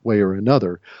way or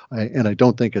another. And I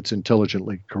don't think it's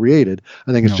intelligently created.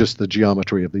 I think it's just the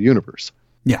geometry of the universe.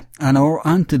 Yeah, and our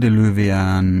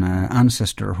antediluvian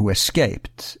ancestor who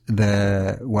escaped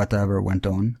the whatever went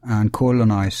on and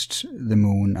colonized the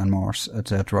moon and Mars,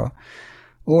 etc.,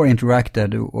 or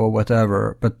interacted or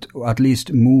whatever, but at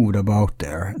least moved about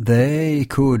there, they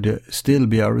could still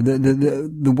be,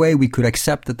 the way we could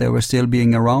accept that they were still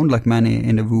being around, like many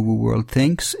in the woo-woo world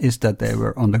thinks, is that they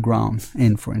were on the ground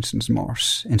in, for instance,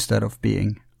 Mars, instead of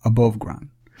being above ground.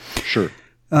 Sure.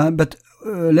 But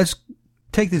let's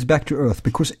take this back to Earth,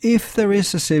 because if there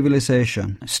is a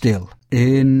civilization still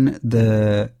in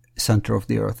the center of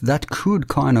the Earth, that could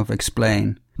kind of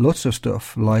explain lots of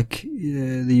stuff, like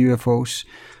the UFOs,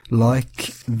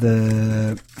 like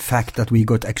the fact that we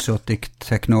got exotic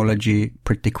technology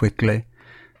pretty quickly.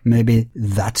 Maybe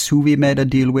that's who we made a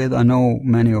deal with. I know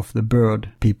many of the bird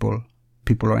people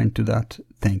are into that,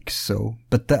 think so.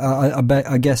 But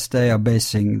I guess they are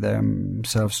basing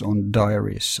themselves on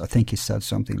diaries. I think he said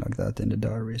something like that in the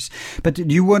diaries. But do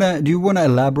you wanna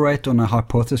elaborate on a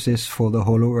hypothesis for the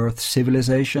Hollow Earth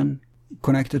civilization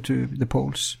connected to the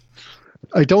poles?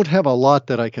 I don't have a lot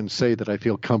that I can say that I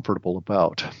feel comfortable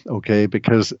about, okay?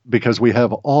 Because we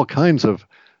have all kinds of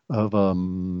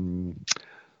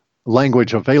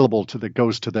language available that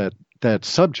goes to that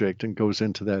subject and goes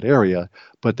into that area,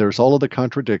 but there's all of the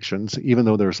contradictions, even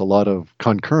though there's a lot of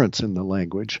concurrence in the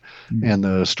language and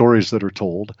the stories that are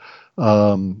told.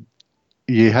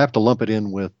 You have to lump it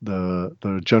in with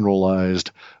the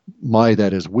generalized,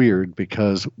 that is weird,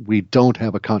 because we don't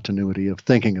have a continuity of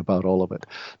thinking about all of it.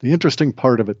 The interesting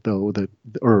part of it, though,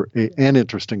 an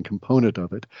interesting component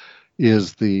of it,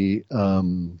 is the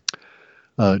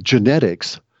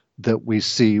genetics that we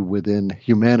see within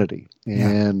humanity.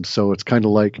 And so it's kind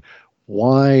of like,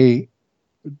 why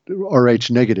Rh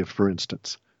negative, for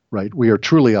instance, right? We are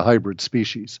truly a hybrid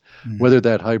species. Whether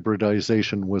that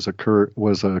hybridization was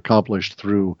accomplished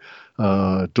through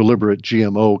deliberate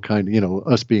GMO kind of,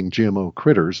 us being GMO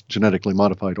critters, genetically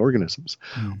modified organisms,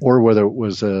 or whether it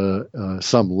was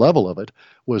some level of it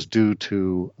was due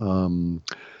to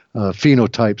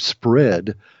phenotype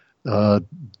spread.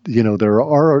 There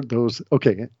are those.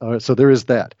 Okay, so there is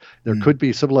that. There could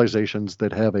be civilizations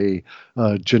that have a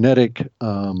genetic,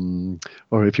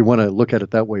 or if you want to look at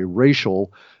it that way,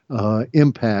 racial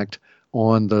impact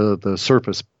on the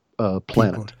surface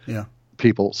planet.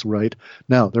 Peoples, right?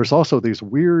 Now, there's also these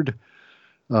weird.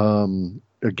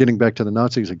 Getting back to the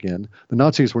Nazis again, the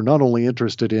Nazis were not only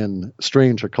interested in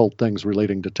strange occult things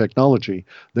relating to technology,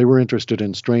 they were interested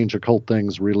in strange occult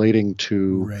things relating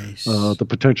to the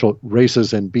potential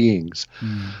races and beings.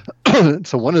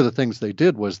 So one of the things they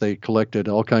did was they collected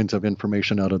all kinds of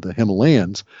information out of the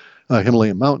Himalayan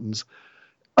mountains,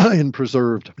 in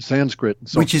preserved Sanskrit.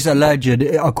 Which is alleged,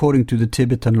 according to the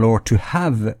Tibetan lore, to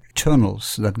have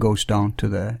tunnels that goes down to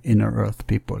the inner earth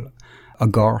people.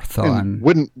 Agartha and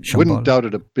wouldn't doubt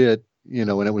it a bit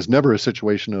and it was never a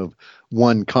situation of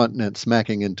one continent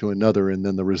smacking into another and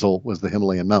then the result was the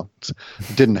Himalayan mountains.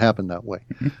 It didn't happen that way.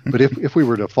 But if we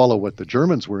were to follow what the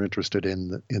Germans were interested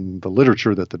in the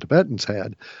literature that the Tibetans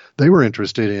had, they were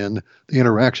interested in the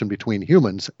interaction between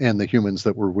humans and the humans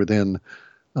that were within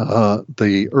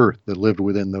the earth, that lived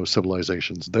within those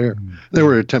civilizations there. They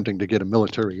were attempting to get a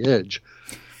military edge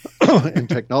in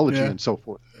technology and so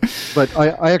forth. But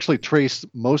I actually trace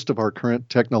most of our current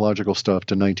technological stuff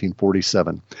to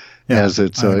 1947 as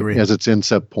its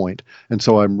incept point. And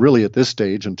so I'm really at this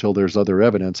stage, until there's other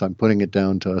evidence, I'm putting it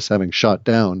down to us having shot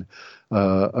down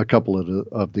a couple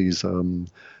of these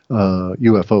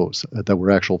UFOs that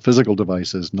were actual physical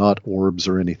devices, not orbs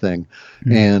or anything.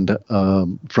 And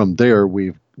from there,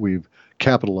 we've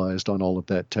capitalized on all of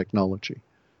that technology.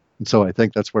 And so I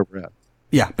think that's where we're at.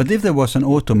 Yeah, but if there was an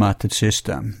automated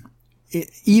system,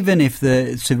 even if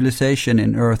the civilization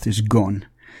in Earth is gone,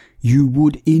 you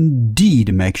would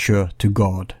indeed make sure to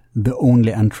guard the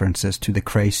only entrances to the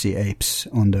crazy apes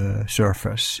on the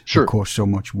surface who cause so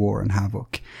much war and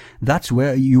havoc. That's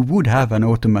where you would have an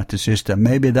automated system.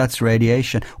 Maybe that's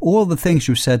radiation. All the things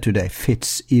you said today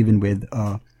fits even with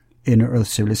inner Earth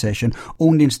civilization.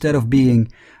 Only instead of being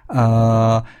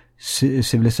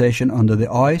civilization under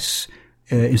the ice,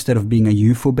 instead of being a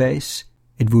UFO base,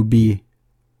 it would be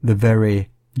the very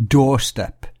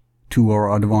doorstep to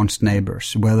our advanced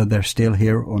neighbors, whether they're still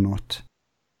here or not.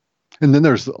 And then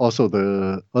there's also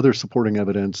the other supporting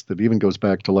evidence that even goes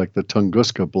back to like the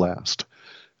Tunguska blast.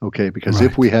 Okay, because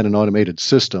if we had an automated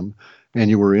system and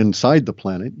you were inside the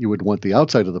planet, you would want the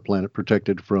outside of the planet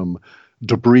protected from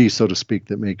debris, so to speak,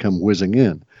 that may come whizzing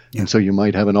in. And so you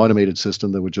might have an automated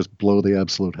system that would just blow the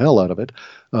absolute hell out of it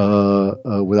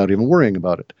without even worrying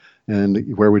about it.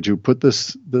 And where would you put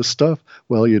this stuff?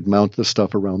 Well, you'd mount the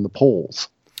stuff around the poles.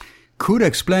 Could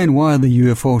explain why the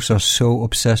UFOs are so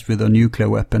obsessed with our nuclear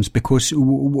weapons, because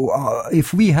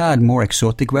if we had more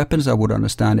exotic weapons, I would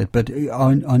understand it, but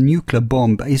our nuclear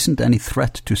bomb isn't any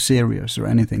threat to Sirius or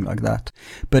anything like that.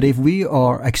 But if we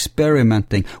are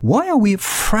experimenting, why are we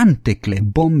frantically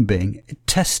bombing,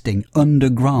 testing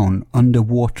underground,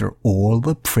 underwater all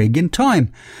the friggin'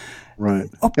 time? Right.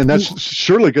 And that's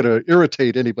surely going to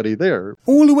irritate anybody there.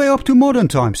 All the way up to modern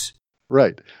times.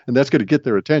 Right. And that's going to get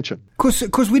their attention.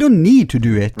 Because we don't need to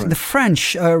do it. Right. The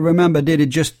French, I remember, did it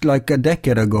just like a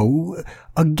decade ago.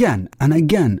 Again and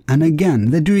again and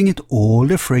again. They're doing it all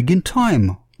the friggin'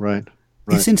 time. Right.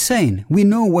 It's insane. We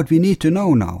know what we need to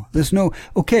know now. There's no...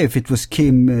 Okay, if it was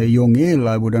Kim Jong-il,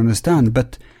 I would understand.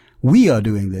 But we are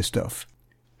doing this stuff.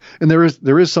 And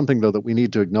there is something, though, that we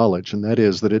need to acknowledge, and that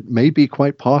is that it may be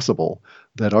quite possible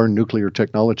that our nuclear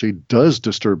technology does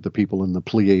disturb the people in the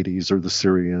Pleiades or the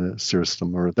Sirius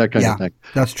system or that kind of thing.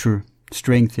 Yeah, that's true.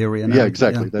 String theory. And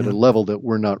exactly. At a level that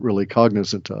we're not really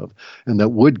cognizant of, and that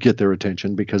would get their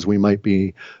attention because we might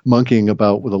be monkeying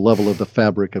about with a level of the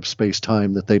fabric of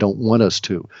space-time that they don't want us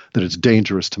to, that it's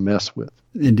dangerous to mess with.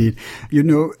 Indeed. You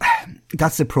know,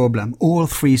 that's the problem. All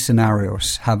three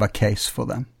scenarios have a case for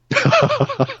them.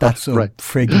 That's a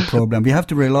friggin' problem. We have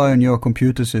to rely on your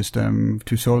computer system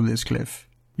to solve this, Cliff.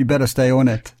 You better stay on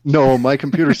it. No, my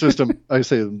computer system,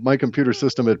 my computer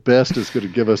system at best is going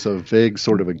to give us a vague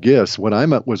sort of a guess. What I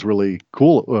was really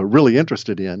really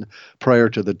interested in prior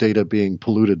to the data being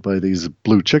polluted by these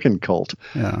blue chicken cult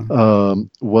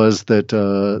was that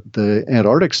the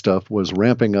Antarctic stuff was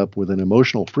ramping up with an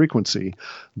emotional frequency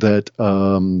that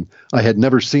I had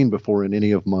never seen before in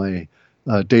any of my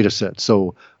data sets.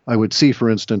 So I would see, for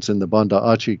instance, in the Banda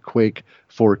Aceh quake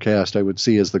forecast, I would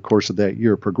see as the course of that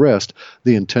year progressed,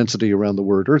 the intensity around the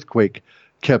word earthquake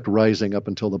kept rising up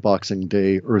until the Boxing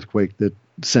Day earthquake that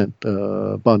sent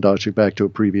Banda Aceh back to a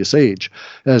previous age,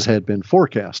 as had been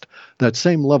forecast. That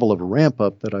same level of ramp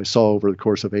up that I saw over the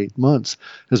course of 8 months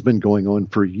has been going on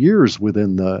for years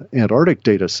within the Antarctic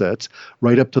data sets,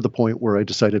 right up to the point where I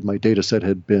decided my data set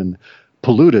had been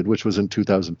polluted, which was in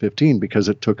 2015, because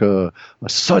it took a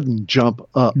sudden jump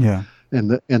up. Yeah.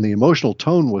 And the emotional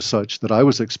tone was such that I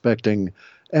was expecting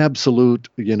absolute,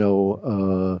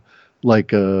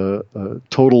 like a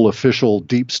total official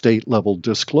deep state level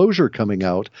disclosure coming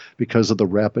out because of the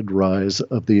rapid rise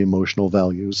of the emotional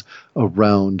values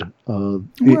around.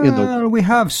 We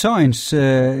have signs.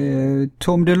 Tom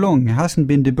DeLonge hasn't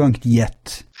been debunked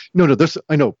yet. No,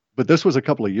 I know. But this was a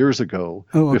couple of years ago,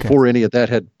 before any of that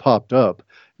had popped up,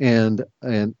 and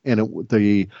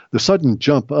the sudden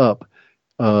jump up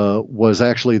was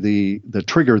actually the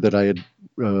trigger that I had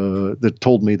that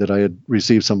told me that I had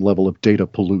received some level of data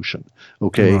pollution.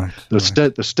 Okay,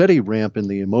 the steady ramp in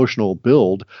the emotional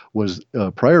build was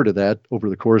prior to that, over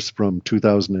the course from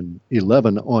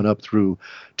 2011 on up through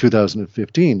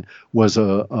 2015, was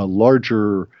a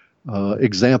larger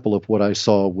example of what I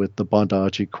saw with the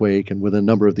Banda-Aceh quake and with a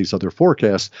number of these other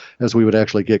forecasts, as we would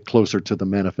actually get closer to the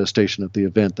manifestation of the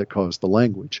event that caused the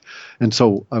language. And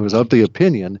so I was of the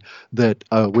opinion that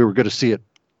we were going to see it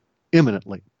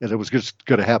imminently, and it was just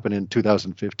going to happen in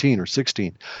 2015 or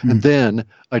 16. And then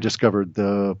I discovered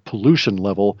the pollution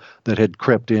level that had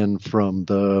crept in from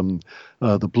the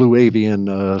Blue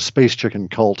Avian space chicken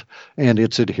cult and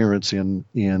its adherents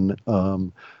in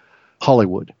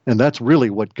Hollywood. And that's really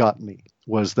what got me,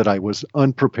 was that I was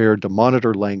unprepared to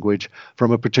monitor language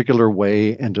from a particular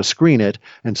way and to screen it,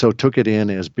 and so took it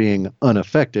in as being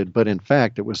unaffected. But in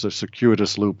fact, it was a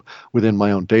circuitous loop within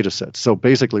my own data sets. So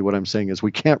basically what I'm saying is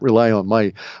we can't rely on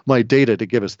my data to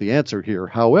give us the answer here.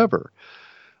 However,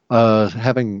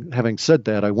 having said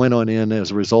that, I went on in as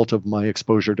a result of my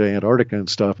exposure to Antarctica and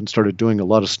stuff and started doing a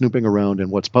lot of snooping around in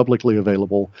what's publicly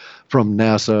available from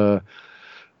NASA,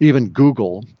 even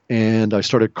Google, and I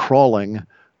started crawling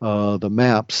the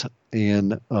maps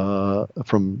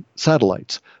from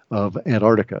satellites of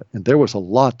Antarctica. And there was a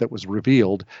lot that was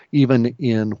revealed even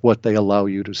in what they allow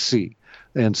you to see.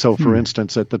 And so, for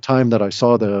instance, at the time that I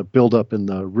saw the buildup in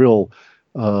the real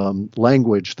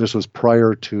language, this was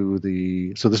prior to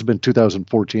so this has been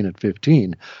 2014 and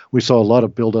 15. We saw a lot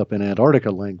of buildup in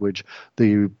Antarctica language,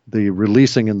 the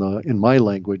releasing in my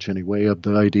language anyway, of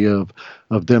the idea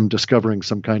of them discovering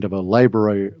some kind of a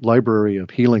library of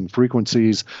healing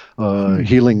frequencies,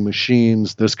 healing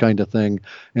machines, this kind of thing,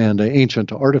 and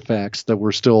ancient artifacts that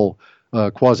were still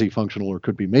quasi-functional or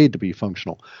could be made to be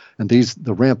functional. And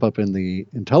the ramp up in the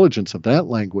intelligence of that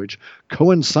language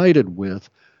coincided with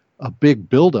a big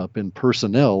buildup in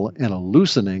personnel and a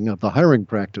loosening of the hiring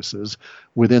practices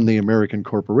within the American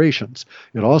corporations.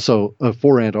 It also,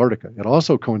 for Antarctica, it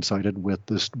also coincided with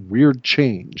this weird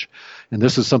change. And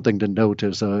this is something to note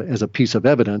as a piece of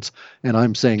evidence, and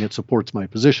I'm saying it supports my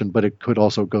position, but it could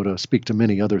also go to speak to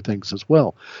many other things as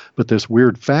well. But this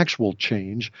weird factual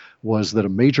change was that a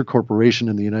major corporation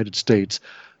in the United States,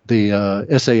 the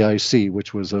SAIC,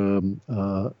 which was a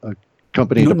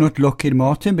company. Not Lockheed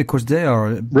Martin, because they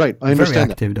are right. I understand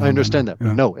very active. That. I understand that.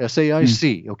 Yeah. No,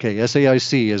 SAIC. Okay,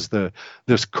 SAIC is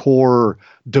this core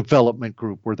development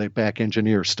group where they back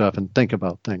engineer stuff and think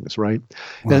about things, right?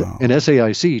 Wow. And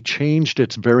SAIC changed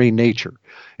its very nature.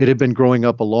 It had been growing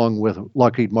up along with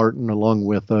Lockheed Martin, along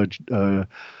with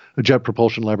Jet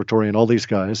Propulsion Laboratory and all these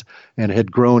guys, and had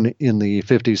grown in the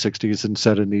 50s, 60s, and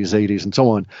 70s, 80s, and so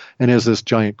on, and is this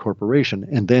giant corporation.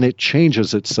 And then it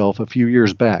changes itself a few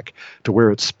years back to where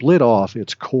it split off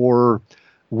its core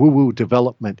woo-woo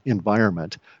development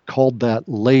environment, called that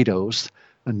Leidos,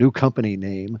 a new company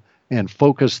name, and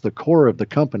focused the core of the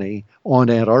company on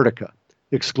Antarctica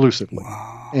exclusively.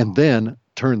 Wow. And then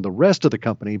turned the rest of the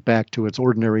company back to its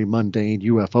ordinary, mundane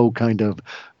UFO kind of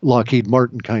Lockheed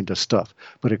Martin kind of stuff.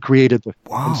 But it created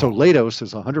and so Leidos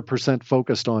is 100%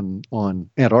 focused on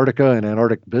Antarctica and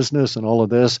Antarctic business and all of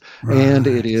this. Right. And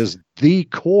it is the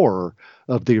core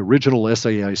of the original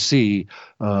SAIC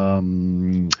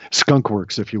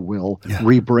skunkworks, if you will,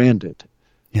 rebranded.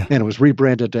 Yeah. And it was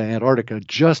rebranded to Antarctica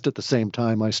just at the same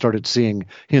time I started seeing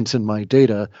hints in my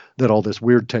data that all this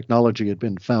weird technology had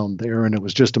been found there, and it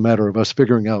was just a matter of us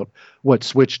figuring out what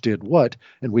switch did what,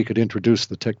 and we could introduce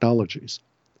the technologies.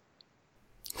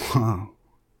 Wow.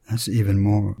 That's even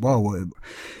more. Wow.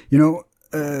 You know,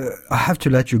 I have to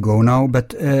let you go now,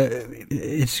 but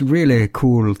it's really a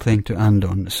cool thing to end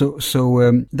on.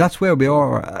 So that's where we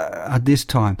are at this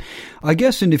time. I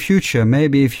guess in the future,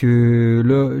 maybe if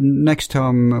you next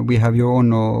time we have you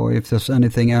on, or if there's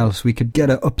anything else, we could get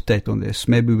an update on this.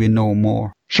 Maybe we know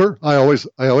more. Sure. I always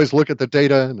look at the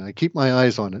data and I keep my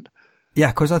eyes on it.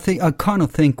 Yeah, because I kind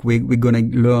of think we're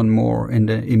going to learn more in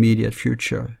the immediate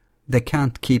future. They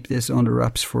can't keep this under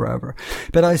wraps forever.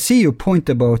 But I see your point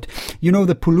about,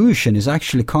 the pollution is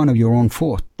actually kind of your own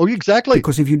fault. Oh, exactly.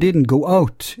 Because if you didn't go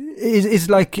out, it's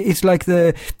like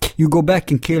you go back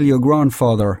and kill your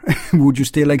grandfather. Would you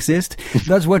still exist?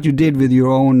 That's what you did with your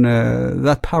own,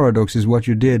 that paradox is what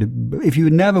you did. If you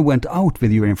never went out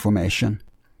with your information,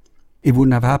 it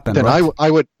wouldn't have happened. Then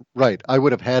right? I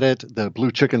would have had it. The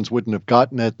blue chickens wouldn't have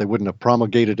gotten it. They wouldn't have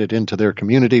promulgated it into their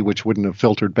community, which wouldn't have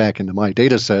filtered back into my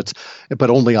data sets, but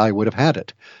only I would have had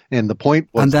it. And the point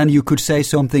was... And then you could say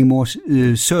something more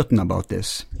certain about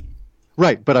this.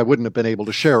 Right, but I wouldn't have been able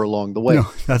to share along the way. No,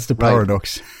 that's the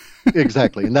paradox.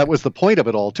 Exactly. And that was the point of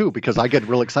it all, too, because I get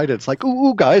real excited. It's like,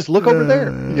 ooh, guys, look over there,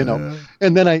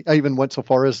 And then I even went so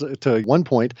far as to one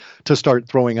point to start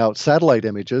throwing out satellite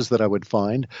images that I would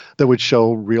find that would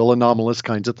show real anomalous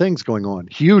kinds of things going on.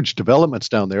 Huge developments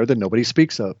down there that nobody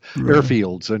speaks of. Right.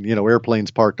 Airfields and,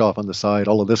 airplanes parked off on the side,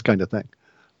 all of this kind of thing.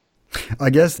 I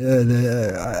guess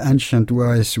the ancient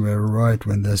wise were right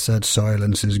when they said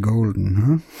silence is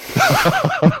golden,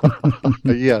 huh?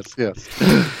 Yes.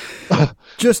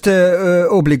 Just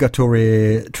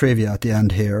obligatory trivia at the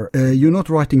end here. You're not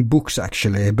writing books,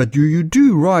 actually, but you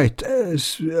do write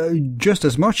just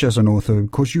as much as an author,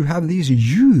 because you have these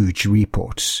huge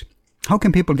reports. How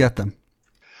can people get them?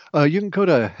 You can go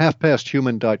to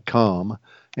halfpasthuman.com.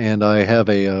 And I have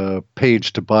a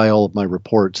page to buy all of my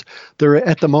reports. They're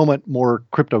at the moment more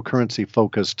cryptocurrency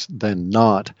focused than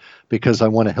not, because I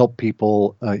want to help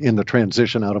people in the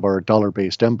transition out of our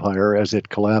dollar-based empire as it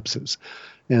collapses.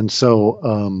 And so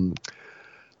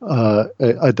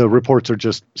the reports are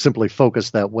just simply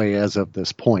focused that way as of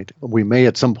this point. We may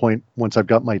at some point, once I've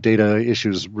got my data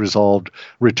issues resolved,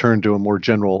 return to a more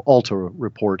general Alta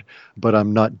report, but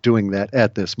I'm not doing that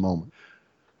at this moment.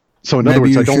 So in other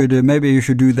words, maybe you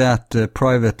should do that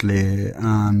privately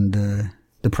and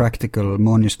the practical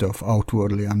money stuff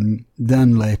outwardly, and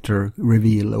then later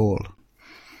reveal all.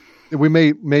 We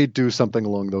may do something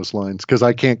along those lines, because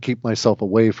I can't keep myself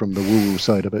away from the woo-woo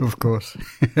side of it. Of course.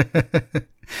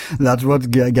 That's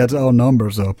what gets our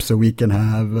numbers up, so we can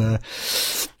have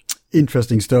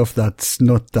interesting stuff that's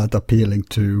not that appealing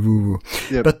to woo-woo.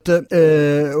 Yep. But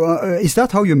is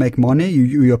that how you make money?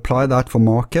 You apply that for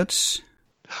markets?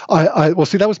 Well,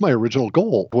 see, that was my original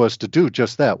goal, was to do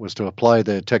just that, was to apply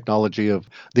the technology of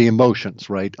the emotions,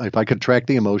 right? If I could track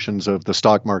the emotions of the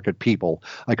stock market people,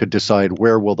 I could decide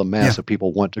where will the mass of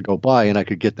people want to go buy, and I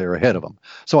could get there ahead of them.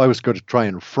 So I was going to try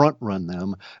and front run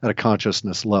them at a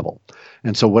consciousness level.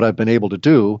 And so what I've been able to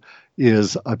do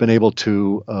is I've been able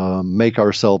to make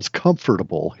ourselves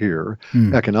comfortable here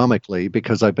economically,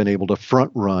 because I've been able to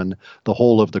front run the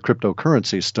whole of the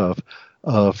cryptocurrency stuff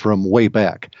from way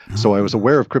back. So I was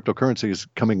aware of cryptocurrencies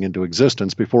coming into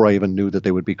existence before I even knew that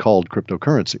they would be called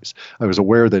cryptocurrencies. I was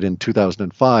aware that in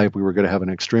 2005 we were going to have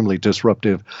an extremely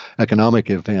disruptive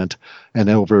economic event, and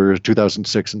over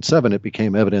 2006 and 2007 it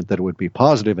became evident that it would be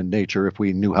positive in nature if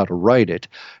we knew how to write it.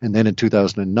 And then in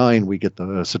 2009 we get the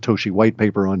Satoshi white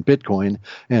paper on Bitcoin,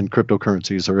 and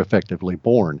cryptocurrencies are effectively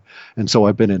born. And so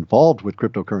I've been involved with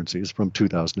cryptocurrencies from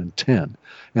 2010,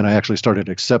 and I actually started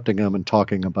accepting them and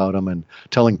talking about them and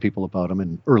telling people about them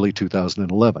in early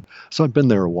 2011. So I've been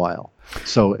there a while.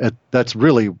 So that's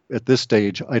really, at this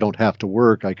stage, I don't have to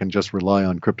work. I can just rely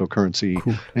on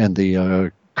cryptocurrency and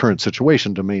the current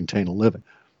situation to maintain a living.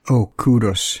 Oh,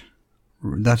 kudos.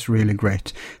 That's really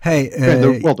great. Hey,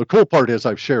 the cool part is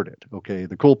I've shared it. Okay,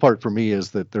 the cool part for me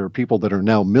is that there are people that are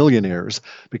now millionaires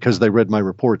because they read my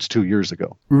reports 2 years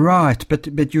ago. Right,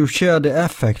 but you share the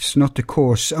effects, not the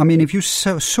cause. I mean, if you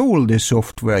sold this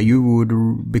software, you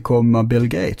would become a Bill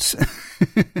Gates.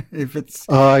 If it's,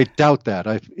 I doubt that.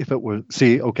 If it were,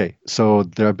 so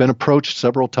there I've been approached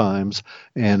several times,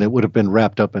 and it would have been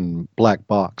wrapped up in black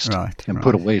boxed and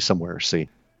put away somewhere. See.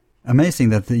 Amazing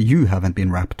that you haven't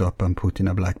been wrapped up and put in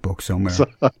a black box somewhere.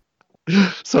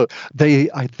 So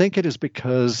I think it is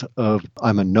because of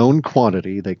I'm a known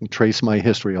quantity. They can trace my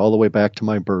history all the way back to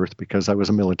my birth because I was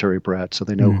a military brat, so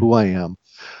they know who I am.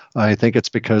 I think it's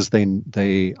because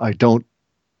I don't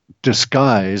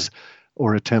disguise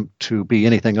or attempt to be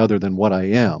anything other than what I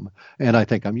am, and I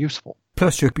think I'm useful.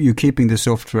 Plus, you're keeping the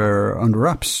software under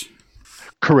wraps.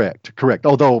 Correct.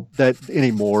 Although that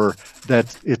anymore,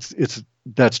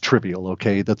 that's trivial,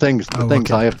 okay? The things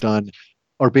I have done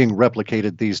are being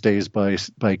replicated these days by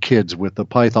kids with the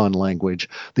Python language.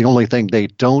 The only thing they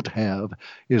don't have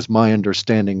is my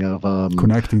understanding of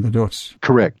connecting the dots.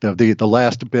 Correct. The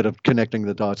last bit of connecting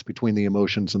the dots between the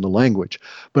emotions and the language.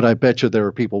 But I bet you there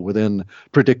are people within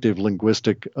predictive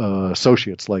linguistic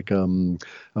associates like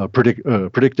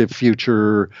Predictive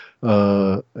Future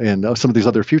and some of these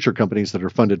other future companies that are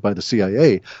funded by the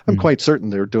CIA. I'm quite certain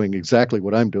they're doing exactly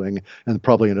what I'm doing, and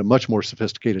probably in a much more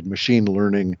sophisticated machine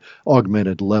learning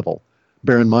augmented level.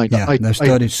 Bear in mind, they've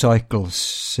studied cycles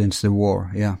since the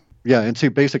war. Yeah, and see,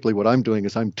 basically what I'm doing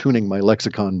is I'm tuning my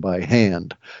lexicon by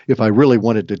hand. If I really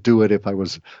wanted to do it, if I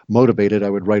was motivated, I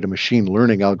would write a machine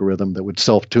learning algorithm that would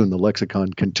self-tune the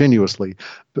lexicon continuously,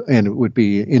 and it would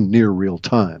be in near real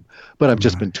time. But I've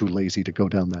just been too lazy to go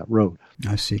down that road.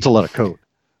 I see. It's a lot of code.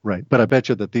 Right. But I bet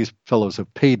you that these fellows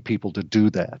have paid people to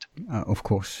do that. Of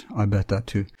course. I bet that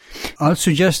too. I'll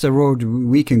suggest a road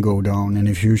we can go down in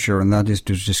the future, and that is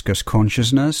to discuss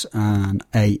consciousness and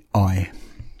AI.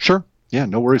 Sure. Yeah,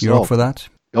 no worries You're at all. up for that?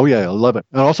 Oh, yeah, I love it.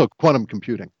 And also quantum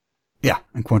computing. Yeah,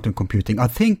 and quantum computing. I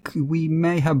think we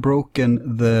may have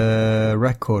broken the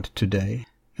record today.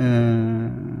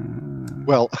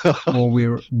 Well, or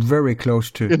we're very close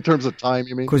to. In terms of time,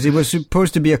 you mean? Because it was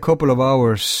supposed to be a couple of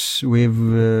hours. We've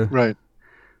right.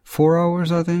 4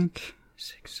 hours, I think.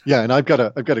 6. Yeah, and I've got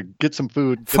to get some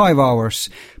food. 5 hours.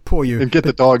 Poor you. And get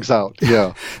the dogs out.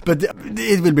 Yeah. But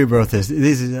it will be worth it.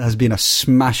 This has been a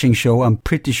smashing show. I'm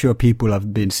pretty sure people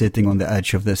have been sitting on the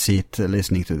edge of their seat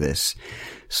listening to this.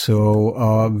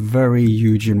 So very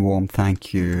huge and warm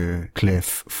thank you,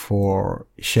 Cliff, for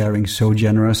sharing so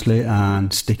generously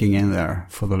and sticking in there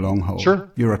for the long haul.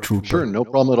 Sure. You're a trooper. Sure, no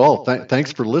problem at all.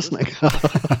 Thanks for listening.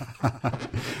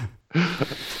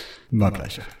 My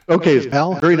pleasure. Okay,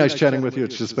 pal. Very nice chatting with you.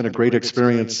 It's just been a great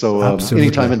experience. So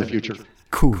anytime in the future.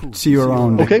 Cool. See you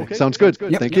around. Okay, sounds good.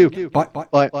 Yep. Thank you. Bye.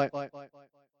 Bye.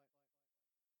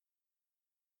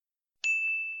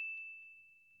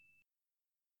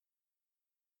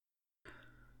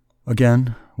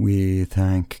 Again, we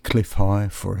thank Cliff High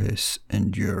for his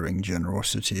enduring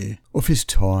generosity of his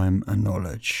time and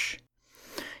knowledge.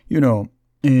 You know,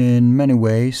 in many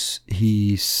ways,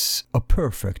 he's a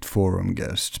perfect forum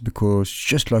guest because,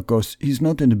 just like us, he's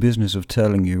not in the business of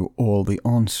telling you all the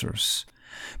answers,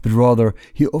 but rather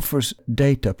he offers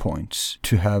data points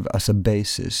to have as a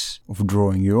basis of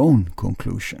drawing your own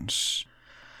conclusions.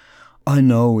 I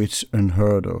know it's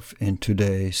unheard of in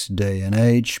today's day and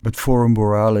age, but Forum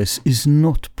Borealis is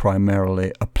not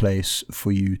primarily a place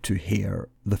for you to hear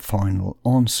the final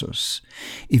answers.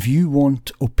 If you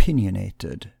want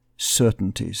opinionated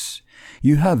certainties,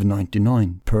 you have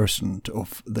 99%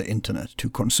 of the internet to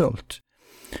consult.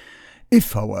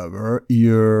 If, however,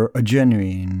 you're a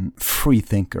genuine free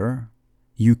thinker,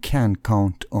 you can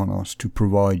count on us to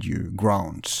provide you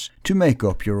grounds to make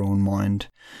up your own mind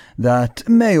that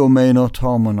may or may not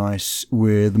harmonize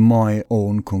with my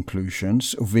own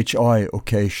conclusions, of which I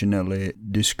occasionally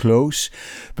disclose,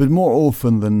 but more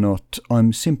often than not,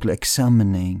 I'm simply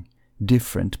examining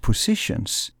different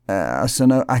positions as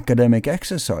an academic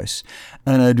exercise,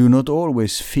 and I do not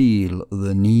always feel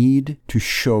the need to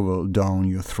shovel down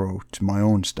your throat my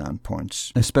own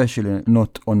standpoints, especially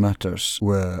not on matters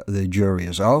where the jury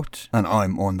is out and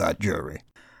I'm on that jury,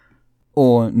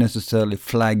 or necessarily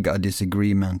flag a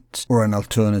disagreement or an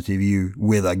alternative view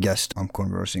with a guest I'm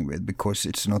conversing with, because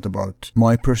it's not about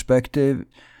my perspective.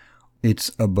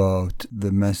 It's about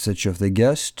the message of the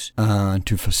guest and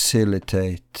to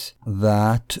facilitate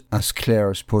that as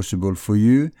clear as possible for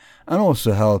you and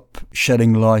also help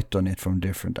shedding light on it from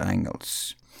different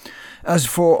angles. As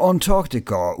for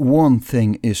Antarctica, one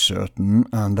thing is certain,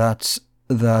 and that's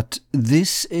that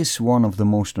this is one of the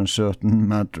most uncertain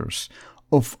matters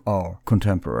of our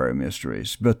contemporary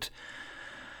mysteries, but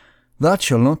that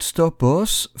shall not stop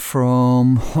us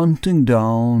from hunting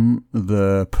down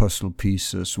the puzzle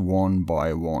pieces one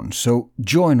by one. So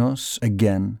join us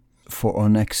again for our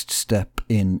next step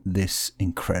in this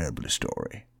incredible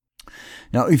story.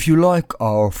 Now, if you like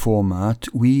our format,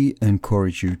 we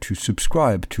encourage you to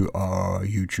subscribe to our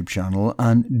YouTube channel,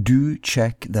 and do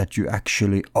check that you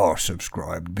actually are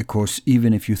subscribed, because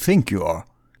even if you think you are,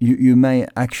 you may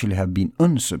actually have been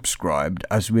unsubscribed,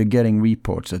 as we're getting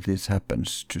reports that this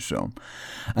happens to some.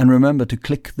 And remember to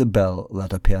click the bell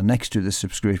that appears next to the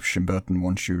subscription button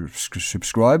once you're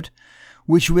subscribed,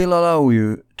 which will allow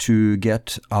you to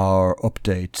get our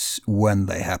updates when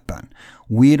they happen.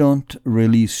 We don't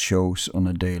release shows on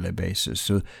a daily basis,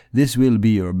 so this will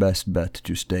be your best bet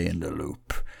to stay in the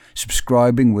loop.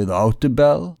 Subscribing without the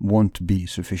bell won't be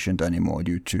sufficient anymore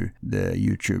due to the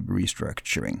YouTube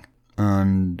restructuring.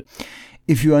 And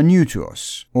if you are new to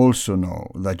us, also know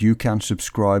that you can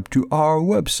subscribe to our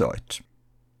website.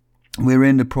 We're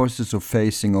in the process of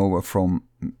phasing over from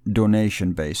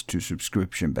donation-based to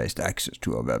subscription-based access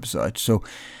to our website. So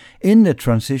in the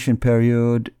transition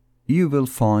period, you will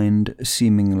find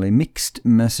seemingly mixed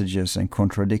messages and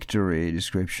contradictory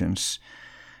descriptions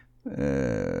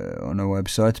on our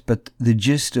website. But the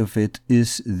gist of it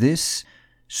is this: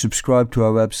 subscribe to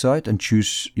our website and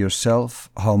choose yourself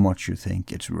how much you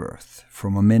think it's worth,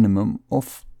 from a minimum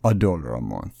of $1 a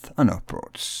month and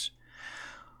upwards.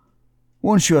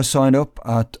 Once you are signed up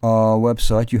at our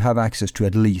website, you have access to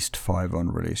at least 5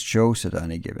 unreleased shows at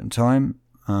any given time,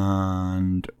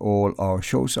 and all our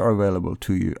shows are available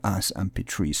to you as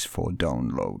MP3s for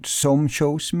download. Some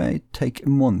shows may take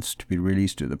months to be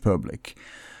released to the public,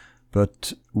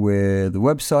 but with the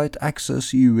website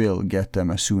access, you will get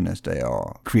them as soon as they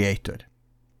are created.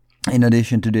 In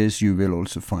addition to this, you will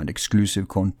also find exclusive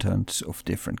contents of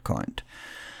different kind.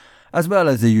 as well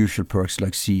as the usual perks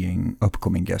like seeing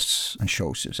upcoming guests and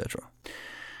shows, etc.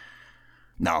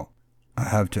 Now, I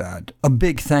have to add a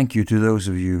big thank you to those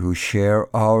of you who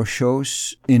share our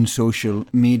shows in social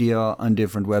media and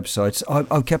different websites.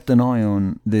 I've kept an eye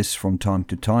on this from time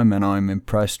to time, and I'm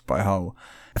impressed by how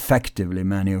effectively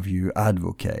many of you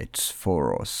advocate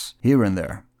for us here and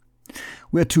there.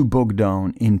 We're too bogged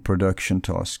down in production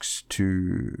tasks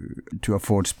to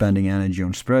afford spending energy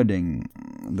on spreading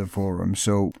the forum,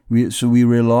 so we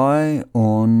rely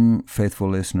on faithful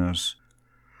listeners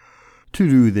to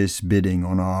do this bidding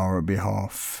on our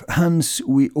behalf. Hence,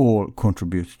 we all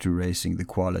contribute to raising the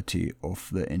quality of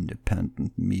the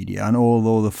independent media. And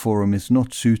although the forum is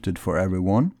not suited for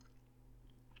everyone,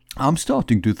 I'm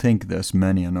starting to think there's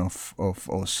many enough of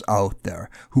us out there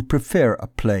who prefer a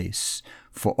place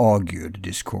for argued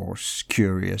discourse,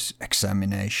 curious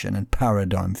examination, and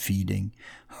paradigm feeding,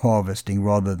 harvesting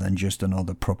rather than just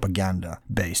another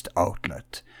propaganda-based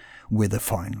outlet with the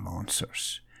final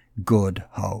answers. Good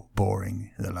how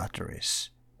boring the latter is,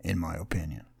 in my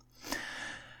opinion.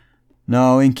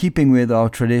 Now, in keeping with our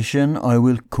tradition, I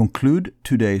will conclude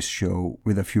today's show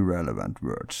with a few relevant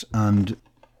words, and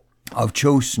I've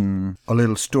chosen a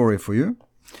little story for you,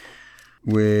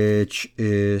 which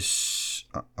is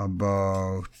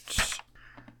about...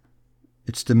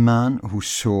 It's the man who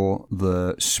saw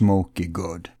the smoky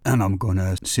good. And I'm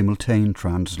gonna simultane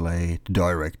translate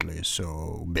directly,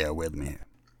 so bear with me.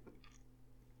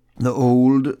 The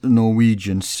old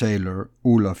Norwegian sailor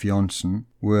Olaf Jansen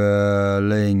were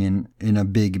laying in a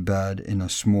big bed in a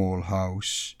small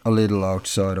house a little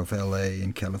outside of LA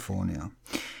in California.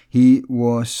 He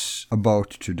was about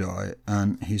to die,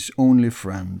 and his only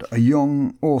friend, a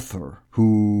young author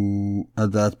who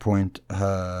at that point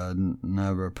had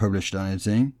never published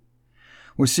anything,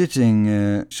 was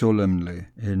sitting solemnly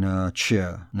in a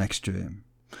chair next to him.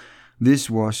 This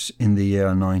was in the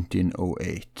year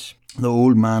 1908. The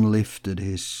old man lifted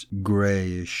his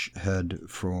greyish head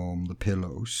from the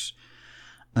pillows,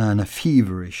 and a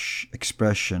feverish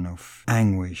expression of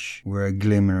anguish were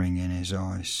glimmering in his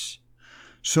eyes.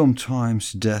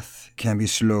 Sometimes death can be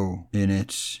slow in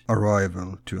its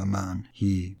arrival to a man,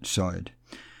 he sighed.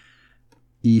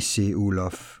 Easy,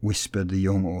 Olaf, whispered the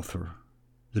young author.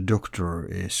 The doctor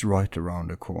is right around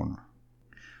the corner.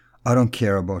 I don't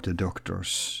care about the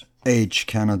doctors. Age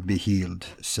cannot be healed,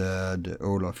 said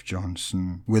Olaf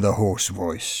Jansen with a hoarse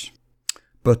voice.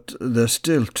 But there's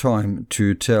still time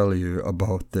to tell you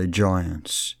about the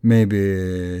giants.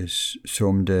 Maybe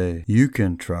someday you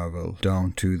can travel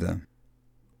down to them.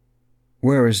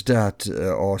 Where is that?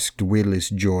 Asked Willis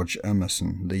George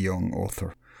Emerson, the young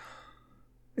author.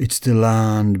 It's the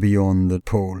land beyond the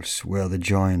poles where the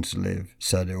giants live,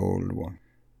 said the old one.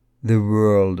 The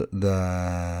world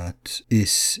that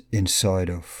is inside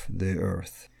of the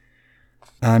earth.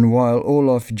 And while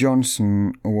Olaf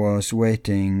Jansen was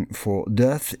waiting for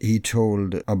death, he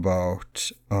told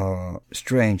about a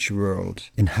strange world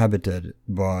inhabited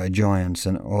by giants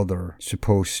and other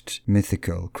supposed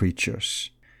mythical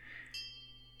creatures.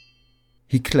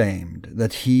 He claimed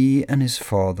that he and his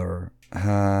father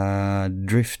had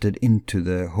drifted into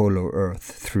the hollow earth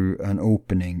through an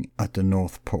opening at the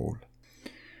North Pole.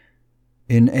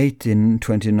 In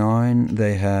 1829,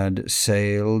 they had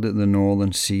sailed the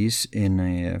northern seas in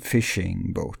a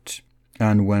fishing boat,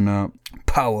 and when a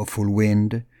powerful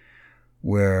wind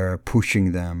were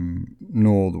pushing them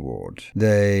northward,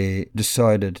 they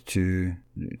decided to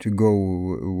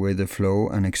go with the flow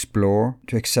and explore,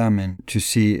 to examine, to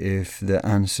see if the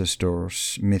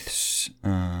ancestors' myths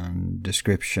and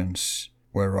descriptions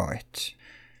were right.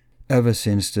 Ever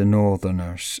since the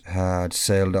northerners had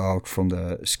sailed out from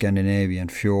the Scandinavian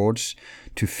fjords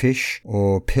to fish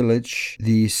or pillage,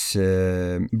 these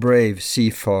brave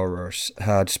seafarers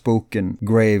had spoken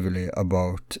gravely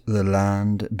about the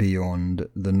land beyond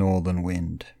the northern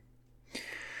wind.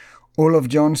 Olaf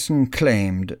Jansen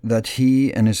claimed that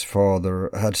he and his father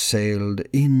had sailed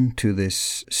into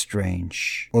this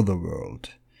strange otherworld.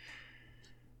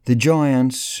 The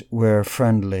giants were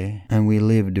friendly, and we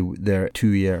lived there 2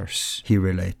 years, he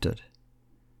related.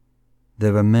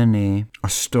 There were many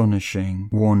astonishing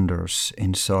wonders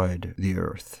inside the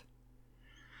earth.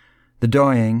 The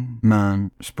dying man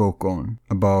spoke on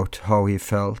about how he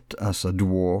felt as a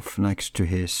dwarf next to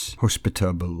his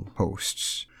hospitable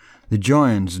hosts. The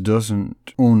giants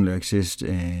doesn't only exist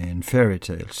in fairy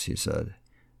tales, he said.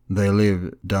 They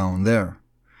live down there.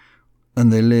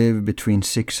 And they live between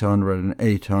 600 and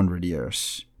 800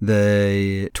 years.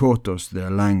 They taught us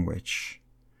their language.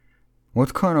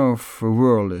 What kind of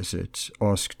world is it?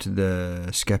 Asked the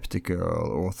skeptical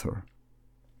author.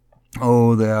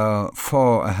 "Oh, they are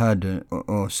far ahead of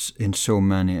us in so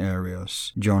many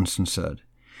areas," Johnson said.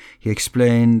 He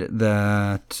explained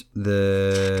that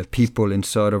the people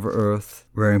inside of Earth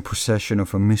were in possession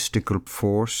of a mystical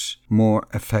force more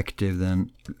effective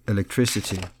than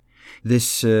electricity.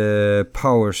 This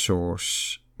power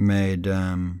source made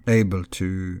them able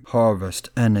to harvest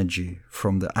energy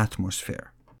from the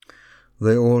atmosphere.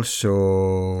 They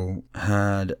also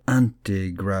had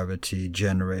anti-gravity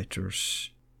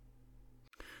generators.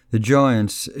 The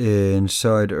giants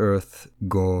inside Earth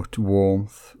got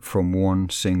warmth from one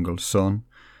single sun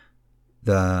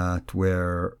that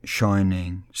were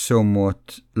shining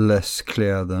somewhat less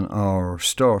clear than our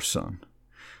star sun.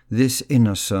 This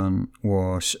inner sun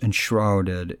was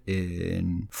enshrouded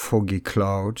in foggy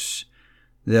clouds,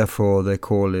 therefore they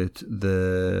call it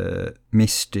the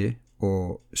misty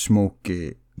or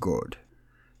smoky god.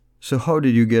 "So how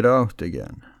did you get out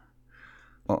again?"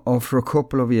 "After a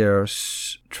couple of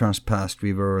years transpassed,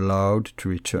 we were allowed to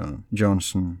return,"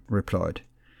 Johnson replied.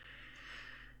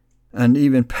 "And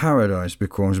even paradise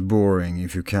becomes boring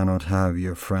if you cannot have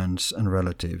your friends and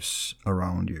relatives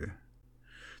around you.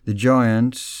 The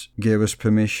giants gave us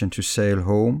permission to sail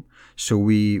home, so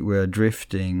we were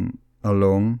drifting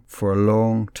along for a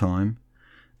long time,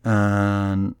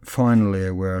 and finally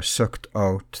were sucked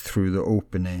out through the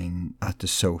opening at the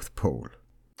South Pole.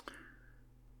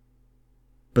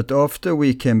 But after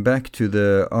we came back to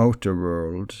the outer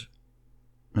world,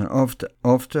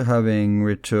 after having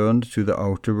returned to the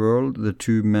outer world, the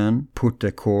two men put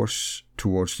their course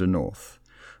towards the north.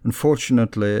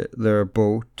 Unfortunately, their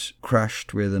boat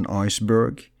crashed with an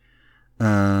iceberg,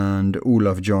 and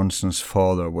Olaf Johnson's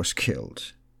father was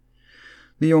killed.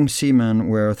 The young seamen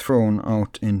were thrown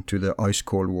out into the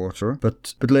ice-cold water,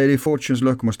 but Lady Fortune's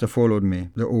luck must have followed me,"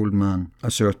 the old man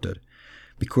asserted,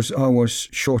 "because I was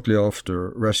shortly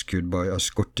after rescued by a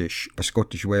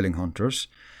Scottish whaling hunters,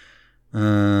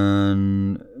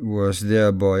 and was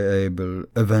thereby able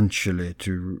eventually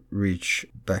to reach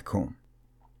back home."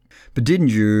 "But didn't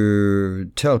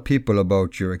you tell people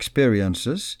about your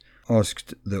experiences?"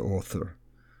 asked the author.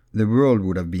 "The world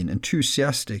would have been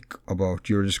enthusiastic about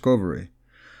your discovery."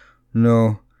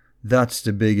 "No, that's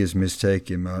the biggest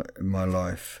mistake in my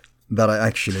life, that I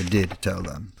actually did tell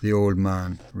them," the old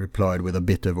man replied with a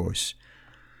bitter voice.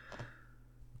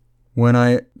 "When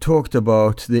I talked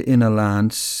about the inner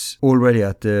lands already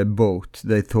at the boat,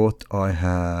 they thought I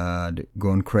had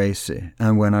gone crazy,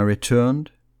 and when I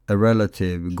returned, a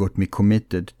relative got me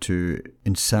committed to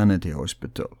insanity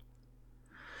hospital."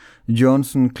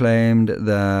 Johnson claimed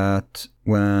that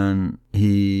when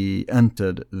he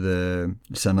entered the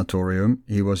sanatorium,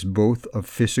 he was both a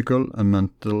physical and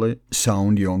mentally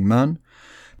sound young man,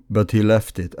 but he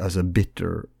left it as a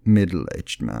bitter,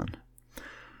 middle-aged man.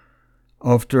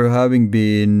 After having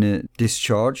been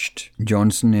discharged,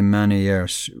 Johnson in many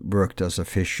years worked as a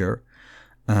fisher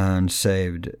and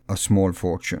saved a small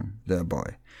fortune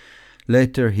thereby.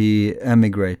 Later he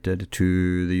emigrated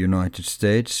to the United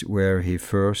States, where he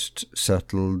first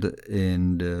settled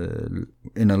in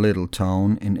a little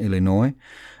town in Illinois,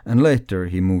 and later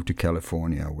he moved to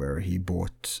California, where he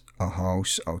bought a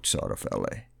house outside of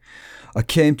LA. "I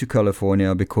came to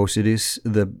California because it is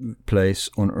the place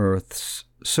on Earth's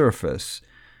surface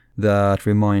that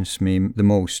reminds me the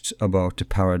most about the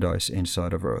paradise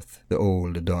inside of Earth," the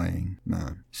old dying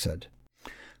man said.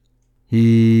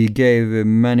 He gave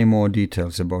many more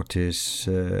details about his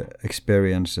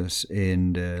experiences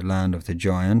in the land of the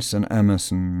giants, and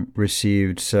Emerson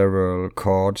received several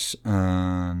cards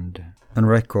and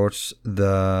records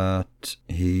that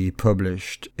he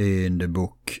published in the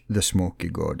book The Smoky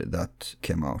God that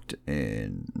came out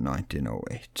in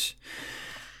 1908.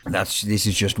 This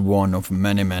is just one of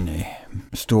many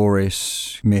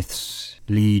stories, myths,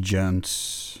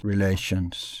 legends,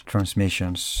 relations,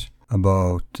 transmissions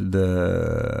about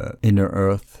the inner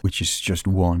earth, which is just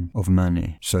one of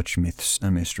many such myths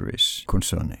and mysteries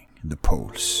concerning the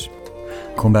poles.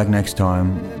 Come back next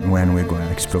time when we're going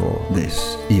to explore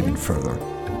this even further.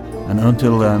 And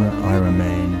until then, I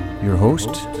remain your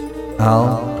host,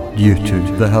 Al, due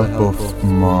to the help of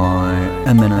my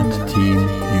eminent team,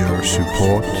 your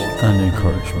support and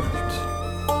encouragement.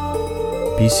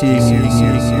 Be seeing you.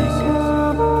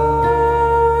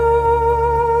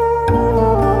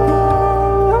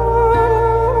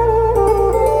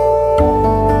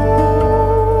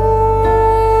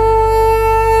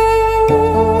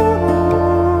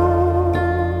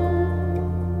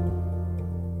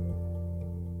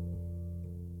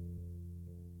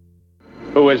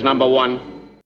 Who is number one?